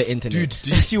 Close the internet. Dude, did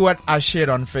you see what I shared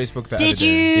on Facebook the other Did day?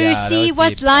 you Yeah, that see was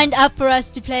what's deep. lined up for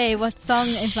us to play? What song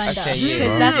is lined up? Okay, yeah.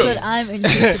 Because that's what I'm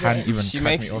interested Can't in. even She cut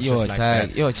makes me off yo just like tag.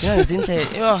 that. Yo, you know, isn't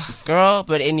it? Yo, girl.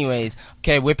 But anyways,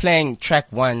 okay, we're playing track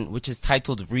 1, which is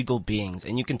titled "Regal Beings,"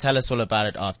 and you can tell us all about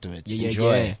it afterwards. Yeah,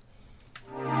 Enjoy.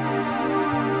 yeah.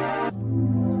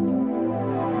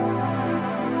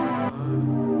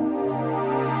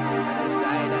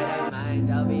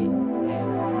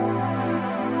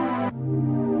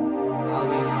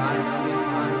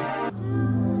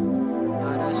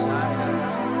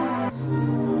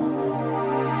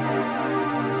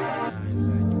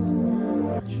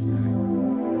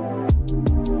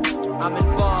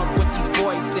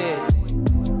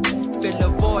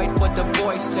 void for the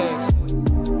voiceless.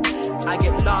 I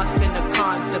get lost in the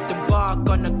concept, embark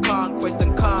on the conquest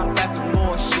and come back with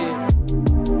more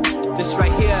shit. This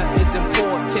right here is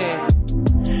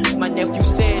important. My nephew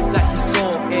says that he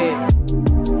saw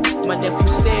it. My nephew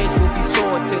says we'll be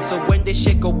sorted, so when this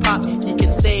shit go pop, he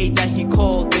can say that he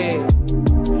called it.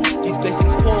 These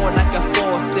blessings pour like a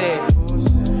faucet,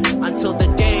 until the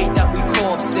day that we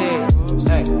corpses.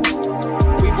 Hey,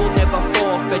 we will never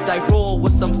forfeit. I roll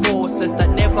with some forces that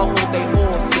never hold their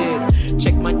horses.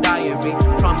 Check my diary,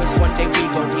 promise one day we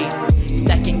gon' eat.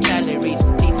 Stacking calories,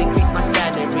 please increase my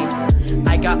salary.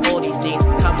 I got all these needs,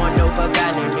 come on over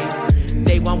Valerie.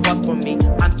 They want what from me,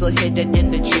 I'm still hidden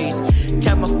in the trees.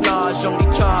 Camouflage, only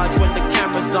charge when the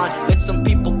camera's on. Let some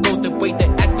people go the way they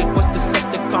acted was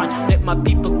Decepticon. Let my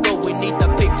people go, we need the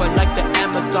paper like the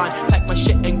Amazon. Pack my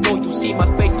shit and go, you see my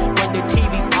face when the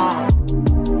TV's on.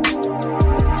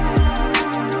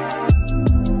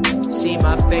 See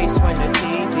my face when the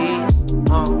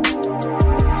TV's on.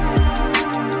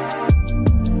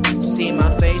 See my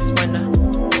face when the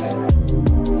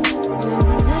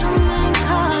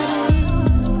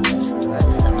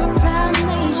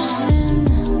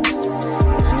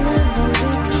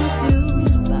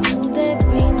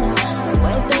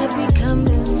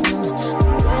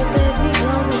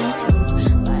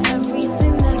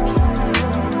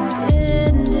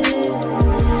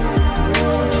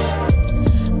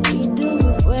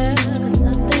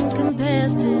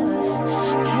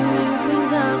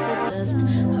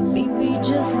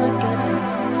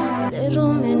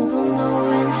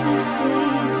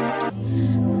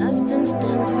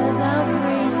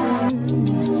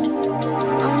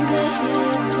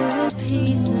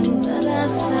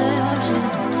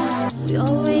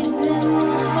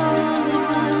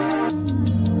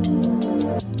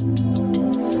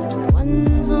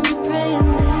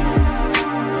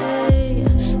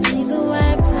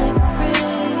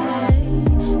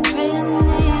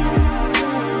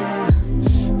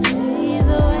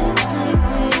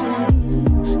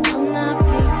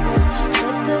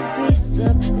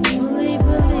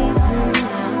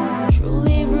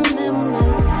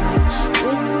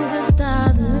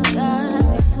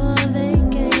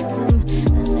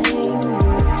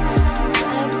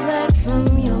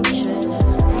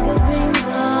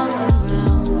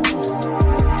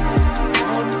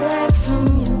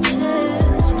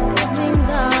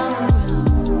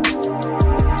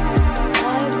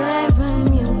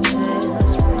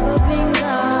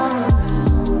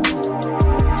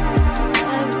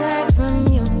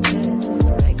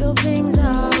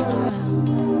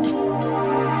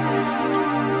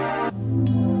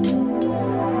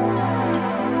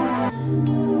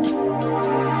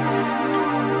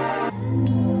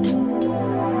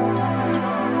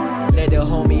little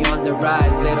homie on the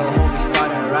rise, little homie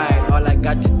starting right. All I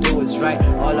got to do is right,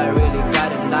 all I really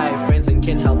got in life. Friends and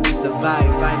kin help me survive.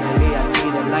 Finally I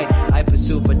see the light, I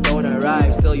pursue but don't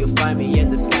arrive. Still you'll find me in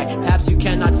the sky. Perhaps you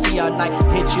cannot see our light,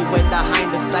 hit you in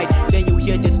behind the sight. Then you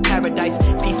hear this paradise,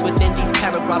 peace within these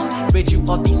paragraphs. Rid you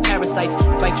of these parasites,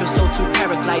 fight your soul to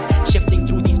paraglide. Shifting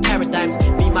through these paradigms,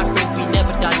 be my friends we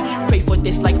never done. Pray for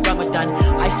this like Ramadan,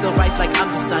 I still rise like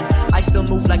I'm the sun. I still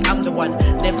move like I'm the one,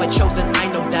 never chosen,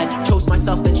 I know that. Chose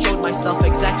myself then showed myself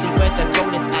exactly where the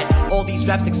throne is at. All these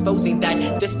raps exposing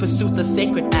that this pursuit's a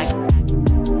sacred act.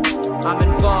 I'm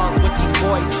involved with these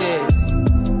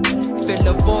voices, fill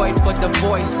a void for the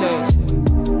voiceless.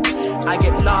 I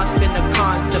get lost in the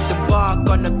concept, embark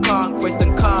on the conquest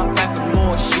and come back with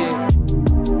more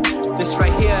shit. This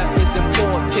right here is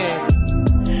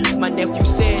important. My nephew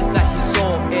says that he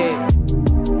saw it.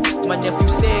 My nephew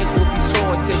says we'll be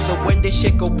sorted, so when this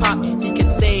shit go pop, he can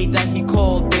say that he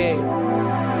called it.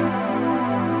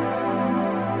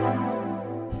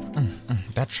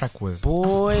 That track was...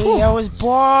 Boy, I was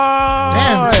bored.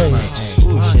 Damn, too much.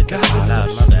 Oh shit, that's too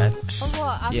loud, my bad.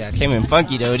 Oh, Yeah, I came in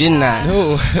funky though, didn't I?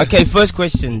 No. Okay, first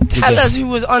question. Tell us who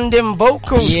was on them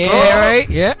vocals, Yeah, bro. right?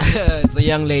 Yeah. It's a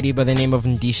young lady by the name of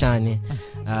Ndishani.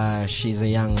 She's a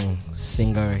young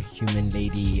singer, human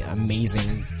lady,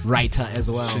 amazing writer as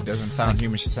well. She doesn't sound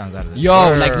human, she sounds out of this Yo,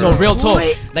 world. like, no, real talk.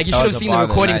 Wait. Like, you That should have was a seen the bar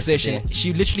recording nice session. today.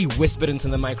 She literally whispered into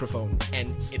the microphone,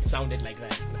 and it sounded like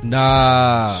that.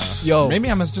 Nah. Yo, Maybe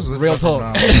I must just whisper real from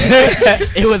talk. now.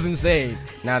 It was insane.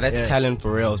 Now that's Yeah. talent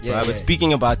for reals, bro. Yeah, But yeah.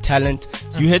 speaking about talent,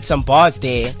 you hit some bars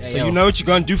there, so yo. you know what you're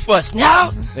gonna do first.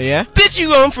 Now, Yeah? bitch, you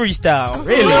gonna freestyle.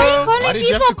 Why are you Why calling did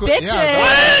you have people to bitches?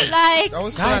 yeah, like, that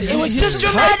was Guys, so it was amazing. just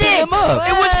dramatic. up.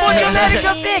 It was for dramatic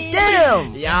effect.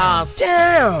 Damn. Yeah.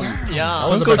 Damn. Yeah.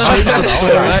 Don't go change the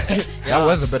story. That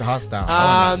was a bit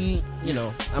hostile. You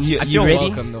know, I You feel ready?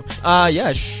 welcome though.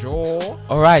 Yeah, sure.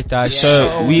 All right.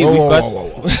 So we got.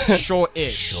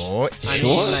 Sure-ish. Sure. I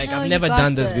mean, like, No, I've you never got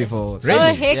done this this. before. So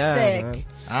Really? hectic. Yeah, man.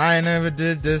 I never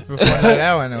did this before. Like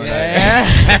that one.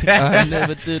 I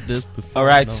never did this before. All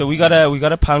right. So we got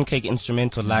a pound cake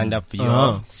instrumental lined up for you.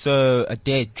 Uh-huh. So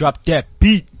Ade, drop that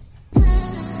beat. Can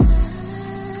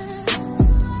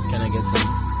I get some?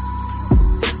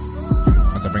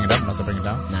 Must I bring it up? Must I bring it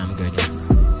down? Nah, I'm good.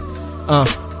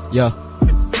 Yeah.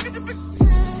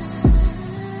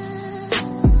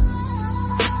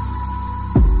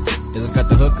 Does this got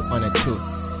the hook on it too?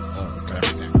 Oh, it's got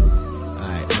everything.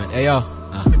 Alright, man. Hey, yo.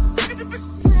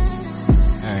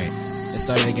 Alright. Let's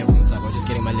start it again from the top. I'm just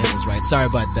getting my levels right. Sorry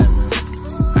about that, man.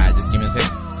 Alright, just give me a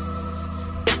second.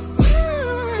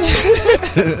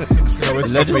 I'm just gonna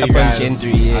whisper Load for it you up on guys. Gen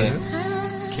 3,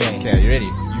 yeah. Okay, you ready?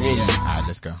 You ready? Yeah. Alright,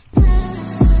 let's go.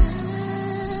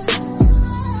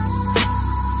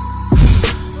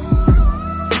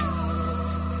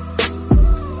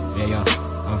 Yeah, yo.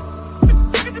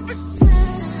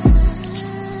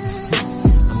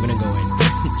 I'm gonna go in.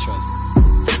 Trust me.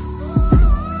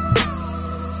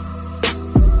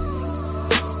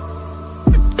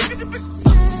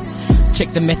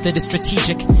 Check the method is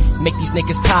strategic. Make these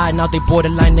niggas tired, now they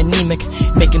borderline anemic.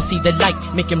 Make them see the light,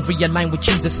 make them realign with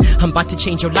Jesus. I'm about to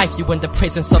change your life, you in the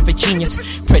presence of a genius.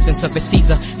 Presence of a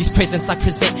Caesar. These presents I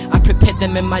present, I prepare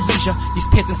them in my leisure. These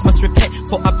peasants must repent,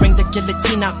 for I bring the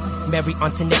guillotine out. Mary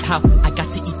Antoinette, how I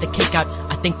got to eat the cake out.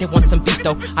 I think they want some beef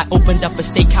though. I opened up a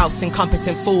steakhouse,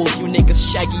 incompetent fools. You niggas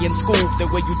shaggy and school, the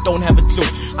way you don't have a clue.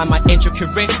 I might end your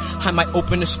career, I might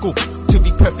open a school. To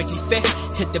be perfectly fair,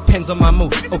 it depends on my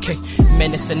mood. Okay,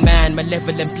 menacing man,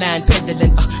 malevolent plan,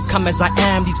 peddling. Come as I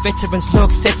am, these veterans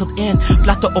look settled in.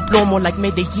 Plata o plomo like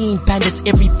Medellin, bandits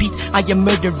every beat. I am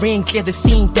murdering, clear the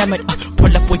scene, damn it.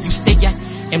 Pull up where you stay at.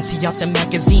 Empty out the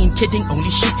magazine, kidding, only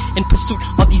shoot in pursuit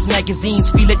of these magazines.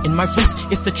 Feel it in my roots,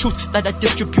 it's the truth that I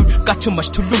distribute. Got too much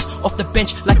to lose, off the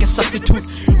bench like a substitute.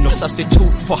 No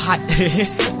substitute for hot. I'm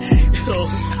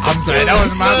sorry, that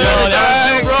was my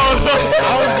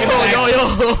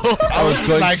I was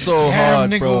going like, so damn, hard,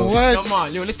 nigga, bro. what? Come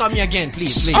on, let's start me again,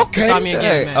 please. Okay. Start me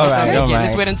again, man. All Let's right, start me all again.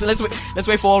 right. Let's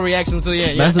wait for all reactions until the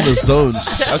end. Yeah. Man's in the zone.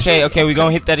 Okay, we're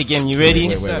gonna hit that again. You ready?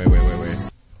 Wait.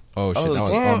 Oh shit, that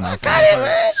was all my fault.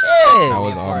 That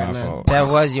was all my fault. That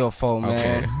was your fault, man.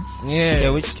 Okay. Yeah. Okay,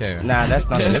 which? Okay. Nah, that's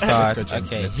not Let's this go, hard. James.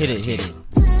 Okay, Let's hit go. it.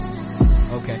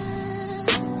 Okay.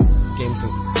 Game 2.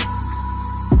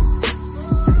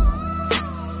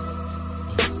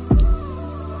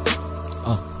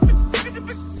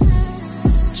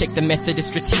 Check the method is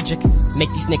strategic. Make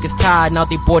these niggas tired, now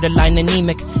they borderline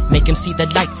anemic. Make them see the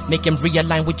light, make them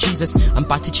realign with Jesus. I'm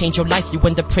about to change your life, you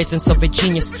in the presence of a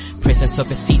genius. Presence of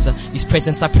a Caesar. These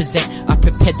presents I present, I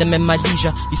prepare them in my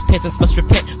leisure. These peasants must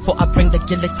repent, for I bring the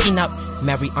guillotine out.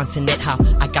 Mary Antoinette, how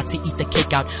I got to eat the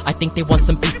cake out. I think they want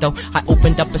some beef though. I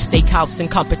opened up a steakhouse,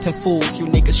 incompetent fools. You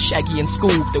niggas shaggy in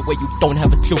school, the way you don't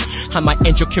have a clue. I might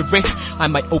end your career, I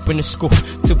might open a school.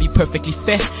 To be perfectly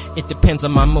fair, it depends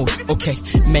on my mood. Okay,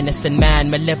 menacing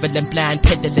man, malevolent blind,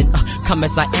 peddling. Come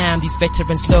as I am, these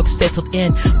veterans look settled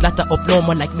in. Plata o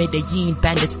plomo like Medellin,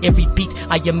 bandits every beat.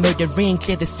 I am murdering,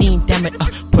 clear the scene, damn it.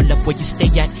 Pull up where you stay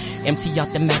at, empty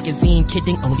out the magazine.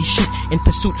 Kidding, only shoot in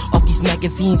pursuit of these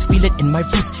magazines. Feel it in my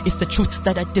roots, it's the truth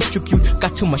that I distribute.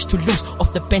 Got too much to lose,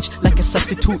 off the bench like a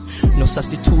substitute. No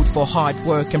substitute for hard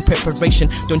work and preparation.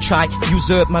 Don't try,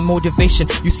 usurp my motivation.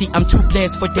 You see, I'm too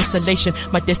blessed for desolation.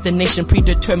 My destination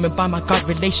predetermined by my God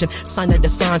relation. Sign of the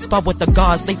signs, spot with the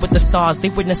gods, lay with the stars. They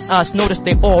witness us, notice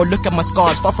they all. Look at my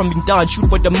scars, far from being done. Shoot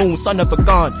for the moon, son of a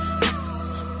gun.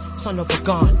 Son of a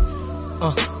gun.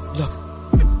 Look.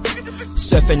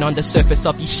 Surfing on the surface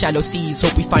of these shallow seas.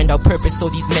 Hope we find our purpose, so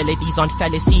these melodies aren't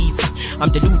fallacies.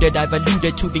 I'm deluded, I've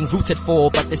alluded to being rooted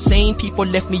for. But the same people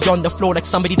left me on the floor like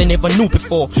somebody they never knew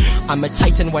before. I'm a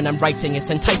titan when I'm writing, it's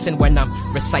enticing when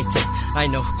I'm reciting. I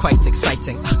know, quite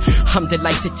exciting. I'm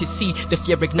delighted to see the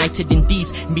fear ignited in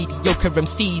these mediocre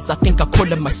MCs. I think I call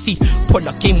them my seat.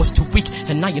 Polar game was too weak,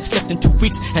 and I ain't slept in 2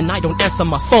 weeks. And I don't answer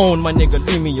my phone, my nigga,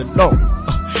 leave me alone.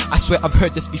 I swear I've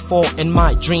heard this before in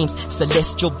my dreams.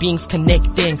 Celestial beings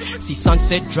connecting. See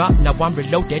sunset drop, now I'm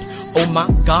reloaded. Oh my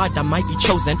God, I might be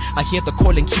chosen. I hear the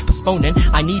call and keep postponing.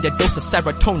 I need a dose of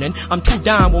serotonin. I'm too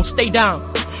down, won't stay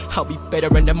down. I'll be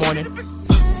better in the morning.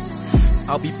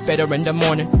 I'll be better in the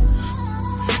morning.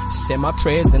 Say my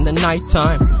prayers in the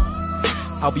nighttime.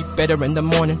 I'll be better in the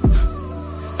morning.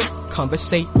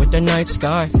 Conversate with the night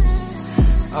sky.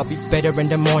 I'll be better in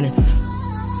the morning.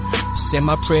 say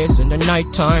my prayers in the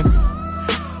nighttime.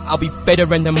 I'll be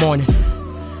better in the morning.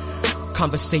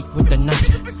 Conversate with the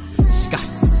night sky.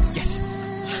 Yes.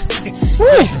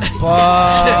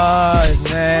 Bars,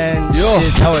 man. Yo.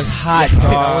 Shit, that was hot, dog.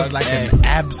 That was like an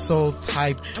Absol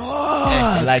type,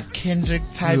 like Kendrick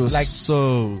type, You were like.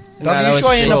 so. Dog, that you was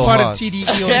sure ain't a so part hot. of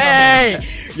TDE or Hey,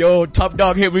 yo, Top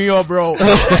Dog, hit me up, bro.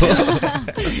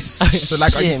 something? So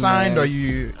like, are you Shit, signed man. or are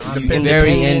you I'm independent?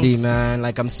 very Independent. indie, man.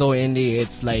 Like I'm so indie.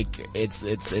 It's like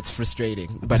it's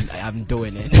frustrating, but I'm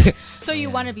doing it. So you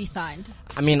want to be signed?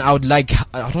 I mean, I would like.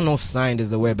 I don't know if signed is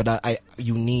the way, but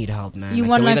you need help, man. You like,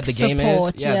 want, the way like, that the game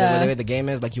support, is. yeah. The way the game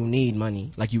is, like you need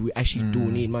money. Like you actually do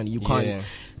need money. You can't. Yeah.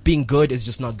 Being good is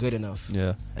just not good enough.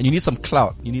 Yeah. And you need some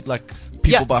clout. You need like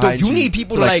people behind you you. need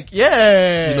people to, to like,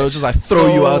 yeah. you know, just like throw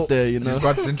you So- out there, you know. You've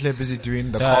got Sinclair busy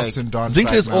doing the Dog. Carlton dance.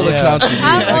 Zinclair's right all now. the Yeah. clout you need.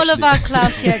 I'm all actually. about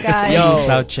clout here, guys. Yo,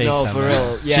 Clout chaser, no, for man.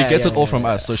 real. Yeah, She gets yeah, it all yeah, from yeah.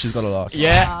 us, so she's got a lot.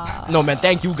 Yeah. No, man,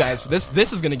 thank you guys for this.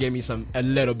 This is gonna give me a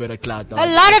little bit of clout, dog.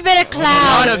 A lot of bit of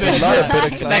clout. A lot of it.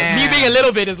 clout. Like me being a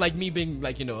little bit is like me being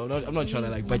like, you know, I'm not trying to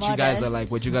like, but you guys Modest. are like,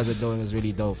 what you guys are doing is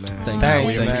really dope, man. Thank Thanks,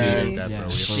 We you. man. appreciate that, Yeah. bro.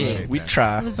 We Shit. appreciate We that.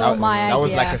 try. It was all my idea. That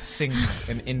was like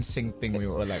an in sync thing. We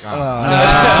were like,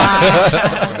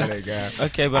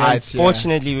 Okay, but Alright, yeah.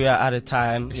 unfortunately we are out of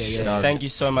time. yeah. Thank you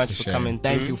so much It's a for shame. coming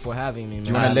Thank through. you for having me, man. Do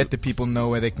you want to let the people know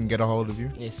where they can get a hold of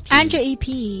you? Yes, please. And your EP.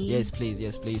 Yes, please.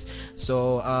 Yes, please.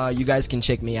 So, you guys can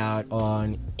check me out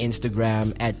on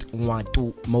Instagram at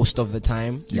Nwatu most of the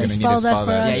time. You're gonna need Spell to that spell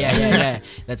for that. us. Yeah.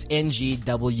 That's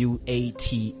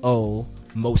NGWATO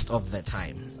most of the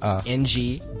time.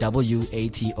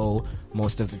 NGWATO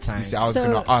most of the time. You see, I was So-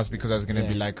 gonna ask because I was gonna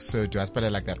be Yeah. like, so do I spell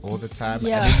it like that all the time?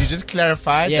 Yeah. And then you just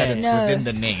clarified Yeah. that it's No. within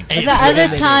the name. The other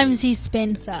times he's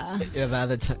Spencer. Yeah, the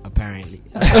other apparently.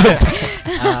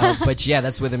 But yeah,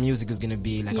 that's where the music is gonna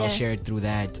be. Like Yeah. I'll share it through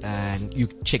that, and you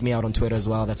check me out on Twitter as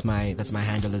well. That's my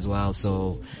handle as well.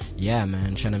 So yeah,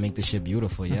 man, trying to make this shit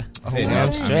beautiful. Yeah. Hey, yeah.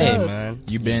 damn straight, Dope. man.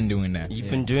 You've been doing that. You've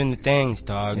been doing the things,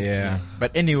 dog. Yeah.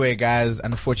 But anyway, guys,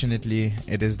 unfortunately,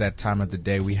 it is that time of the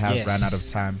day. We have Yes. run out of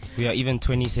time. We are even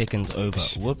 20 seconds over.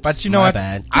 Whoops. But you know my what?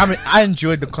 Bad. I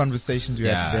enjoyed the conversations we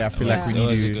had today. I feel like we it need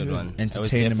was to a good one. It was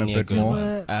entertain them a definitely bit good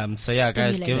more. one. So yeah,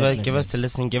 guys, Stimulating. give us a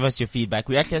listen, give us your feedback.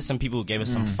 We actually had some people who gave us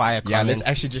some fire Yeah, comments. let's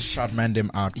actually just shout Mandem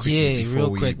out quickly. Yeah, before real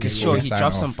we- quick. Cause before sure, we he sign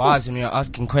dropped off. some bars when we were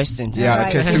asking questions. Yeah,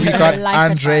 Right. okay, so we got Life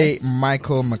Andre advice.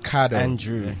 Michael Mercado.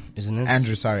 Andrew, isn't it?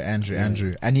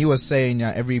 Andrew. And he was saying,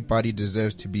 yeah, everybody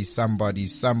deserves to be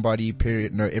somebody,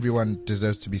 period. No, everyone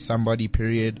deserves to be somebody,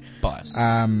 period. Boss.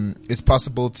 It's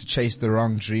possible to chase the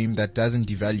wrong dream that doesn't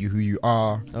devalue who you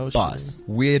are. Oh, shit. Boss.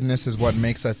 Weirdness is what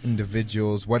makes us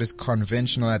individuals. What is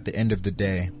conventional at the end of the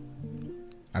day?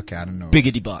 Okay, I don't know.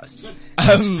 Biggity boss.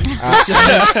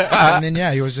 And then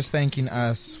yeah, he was just thanking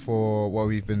us for what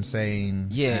we've been saying.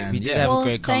 Yeah, and we did yeah. have Well, a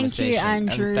great thank you, conversation. And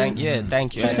Andrew. thank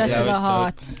you. Took that to was the dope.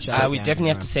 heart. Shout out We to definitely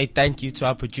Andrew, have to say thank you to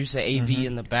our producer AV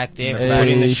in the back there for Hey,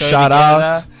 putting the show shout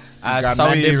together. out. got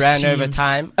Sorry we Mandem's ran team over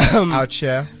time. Out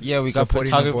here. Yeah, we got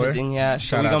supporting the photographers boy. in here. So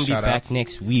Shout we're out, going to be shout back out.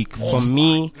 next week. For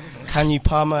me, Kanye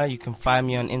Palmer, you can find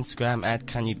me on Instagram at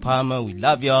Kanye Palmer. We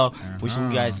love y'all. Wishing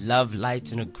you guys love,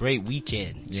 light, and a great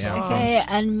weekend. Yeah. Okay,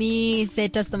 and me,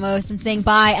 Zed does the most. I'm saying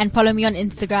bye and follow me on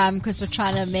Instagram because we're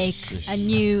trying to make a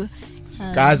new.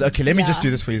 Guys, okay, let me yeah. just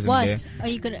do this for you, What? Zinle. Are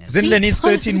you gonna? Zinle needs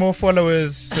 13 more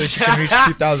followers so she can reach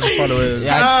 2,000 followers.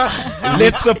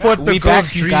 Let's support the We girl's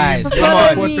back you dream. guys. Let's Come on.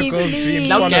 support the girl's Please. dream.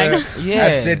 Loud Follow gang. Yeah.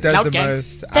 at Zed does Loud the gang.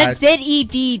 most. That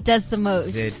ZED does the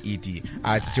most. ZED.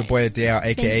 It's your boy Adele,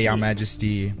 aka Thank Your you.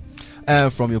 Majesty.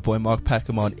 And from your boy Mark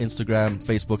Packham on Instagram,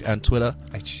 Facebook, and Twitter.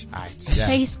 Yeah.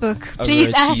 Facebook.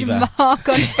 Please add Overachiever. Mark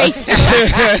on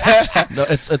Facebook. No,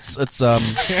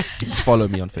 it's follow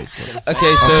me on Facebook.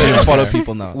 Okay, So so follow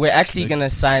people now. we're actually going to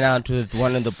sign out with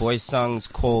one of the boys' songs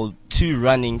called Two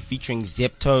Running featuring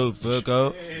Zepto,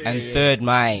 Virgo, and Third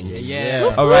Mind.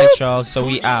 Yeah. Alright, y'all. So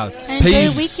we out. And enjoy your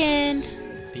Peace. weekend.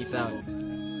 Peace out.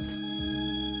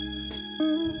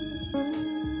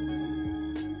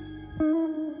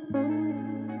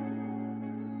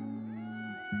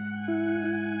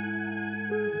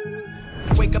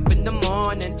 Wake up in the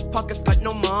morning, pockets got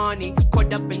no money.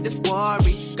 Caught up in this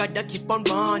worry, gotta keep on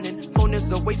running. Phone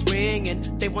is always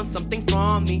ringing, they want something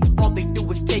from me. All they do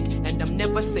is take, and I'm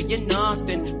never saying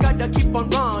nothing. Gotta keep on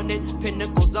running,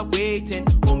 pinnacles are waiting.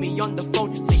 Homie on the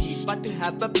phone, say he's about to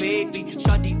have a baby.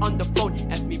 Shawty on the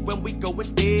phone, ask me when we going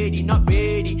steady. Not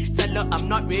ready, tell her I'm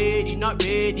not ready, not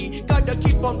ready. Gotta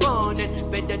keep on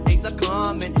running, better days are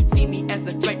coming. See me as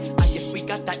a threat, I guess we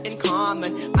got that in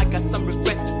common. I got some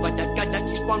regrets, but I gotta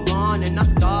keep on running, not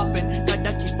stopping.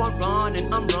 Gotta keep on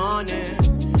running, I'm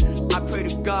running. I pray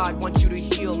to God, want you to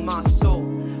heal my soul.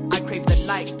 I crave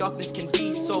light, darkness can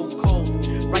be so cold.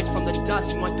 Rise from the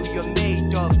dust, one through you're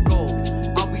made of gold.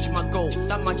 I'll reach my goal,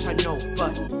 that much I know,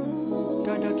 but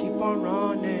gotta keep on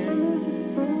running.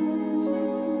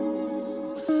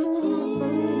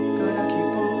 Gotta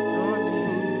keep on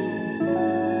running.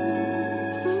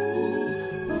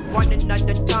 Running out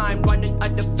of time, running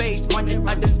out of faith, running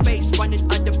out of space, running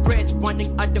out of breath,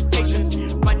 running out of patience,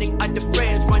 running out of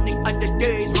friends, running out of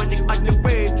days, running out of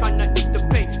ways, trying to ease the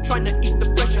pain, trying to ease the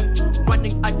pressure.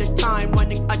 Running out of time,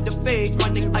 running out of faith,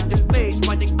 running out of space,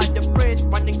 running out of breath,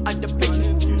 running out of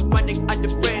patience, running out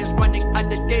of friends, running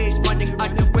out of days, running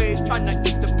out of ways, trying to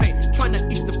ease the pain, trying to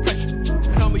ease the pressure.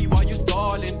 Tell me why you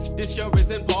stalling, this year is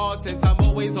important, I'm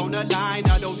always on the line,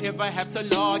 I don't ever have to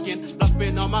log in, lots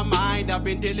been on my mind, I've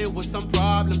been dealing with some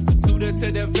problems, suited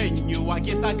to the venue, I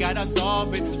guess I gotta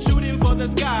solve it, shooting for the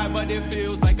sky, but it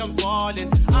feels like I'm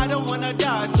falling, I don't wanna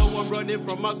die, so I'm running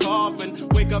from my coffin,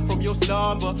 wake up from your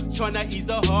slumber, trying to ease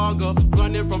the hunger,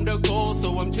 running from the cold,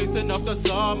 so I'm chasing off the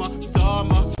summer,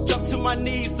 drop to my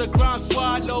knees, the ground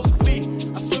swallows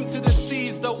me, I swim to the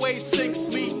seas, the wave sinks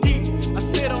me deep, I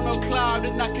sit on a cloud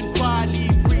and I can finally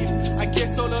breathe. I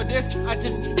guess all of this I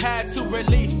just had to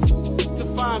release to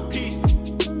find peace,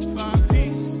 find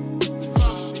peace, to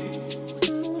find peace,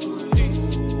 to release,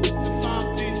 to find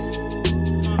peace,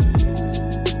 to find peace,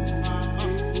 to find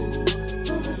peace,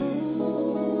 to release.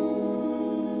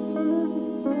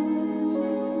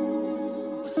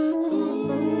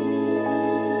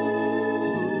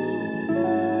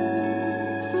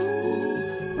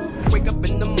 Wake up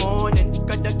in the morning,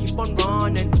 gotta keep on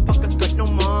running. Pockets got no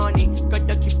money,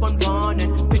 gotta keep on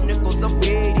running. Pinnacles are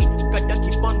waiting, gotta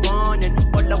keep on running.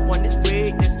 All I want is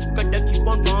greatness, gotta keep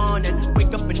on running.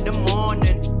 Wake up in the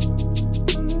morning,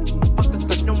 pockets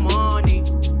got no money.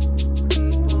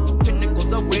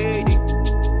 Pinnacles are waiting.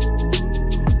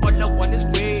 All I want is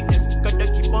greatness, gotta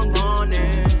keep on running.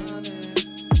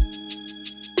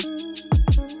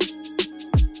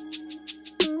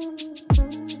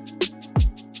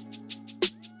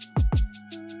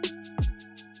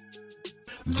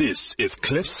 This is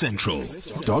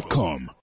CliffCentral.com.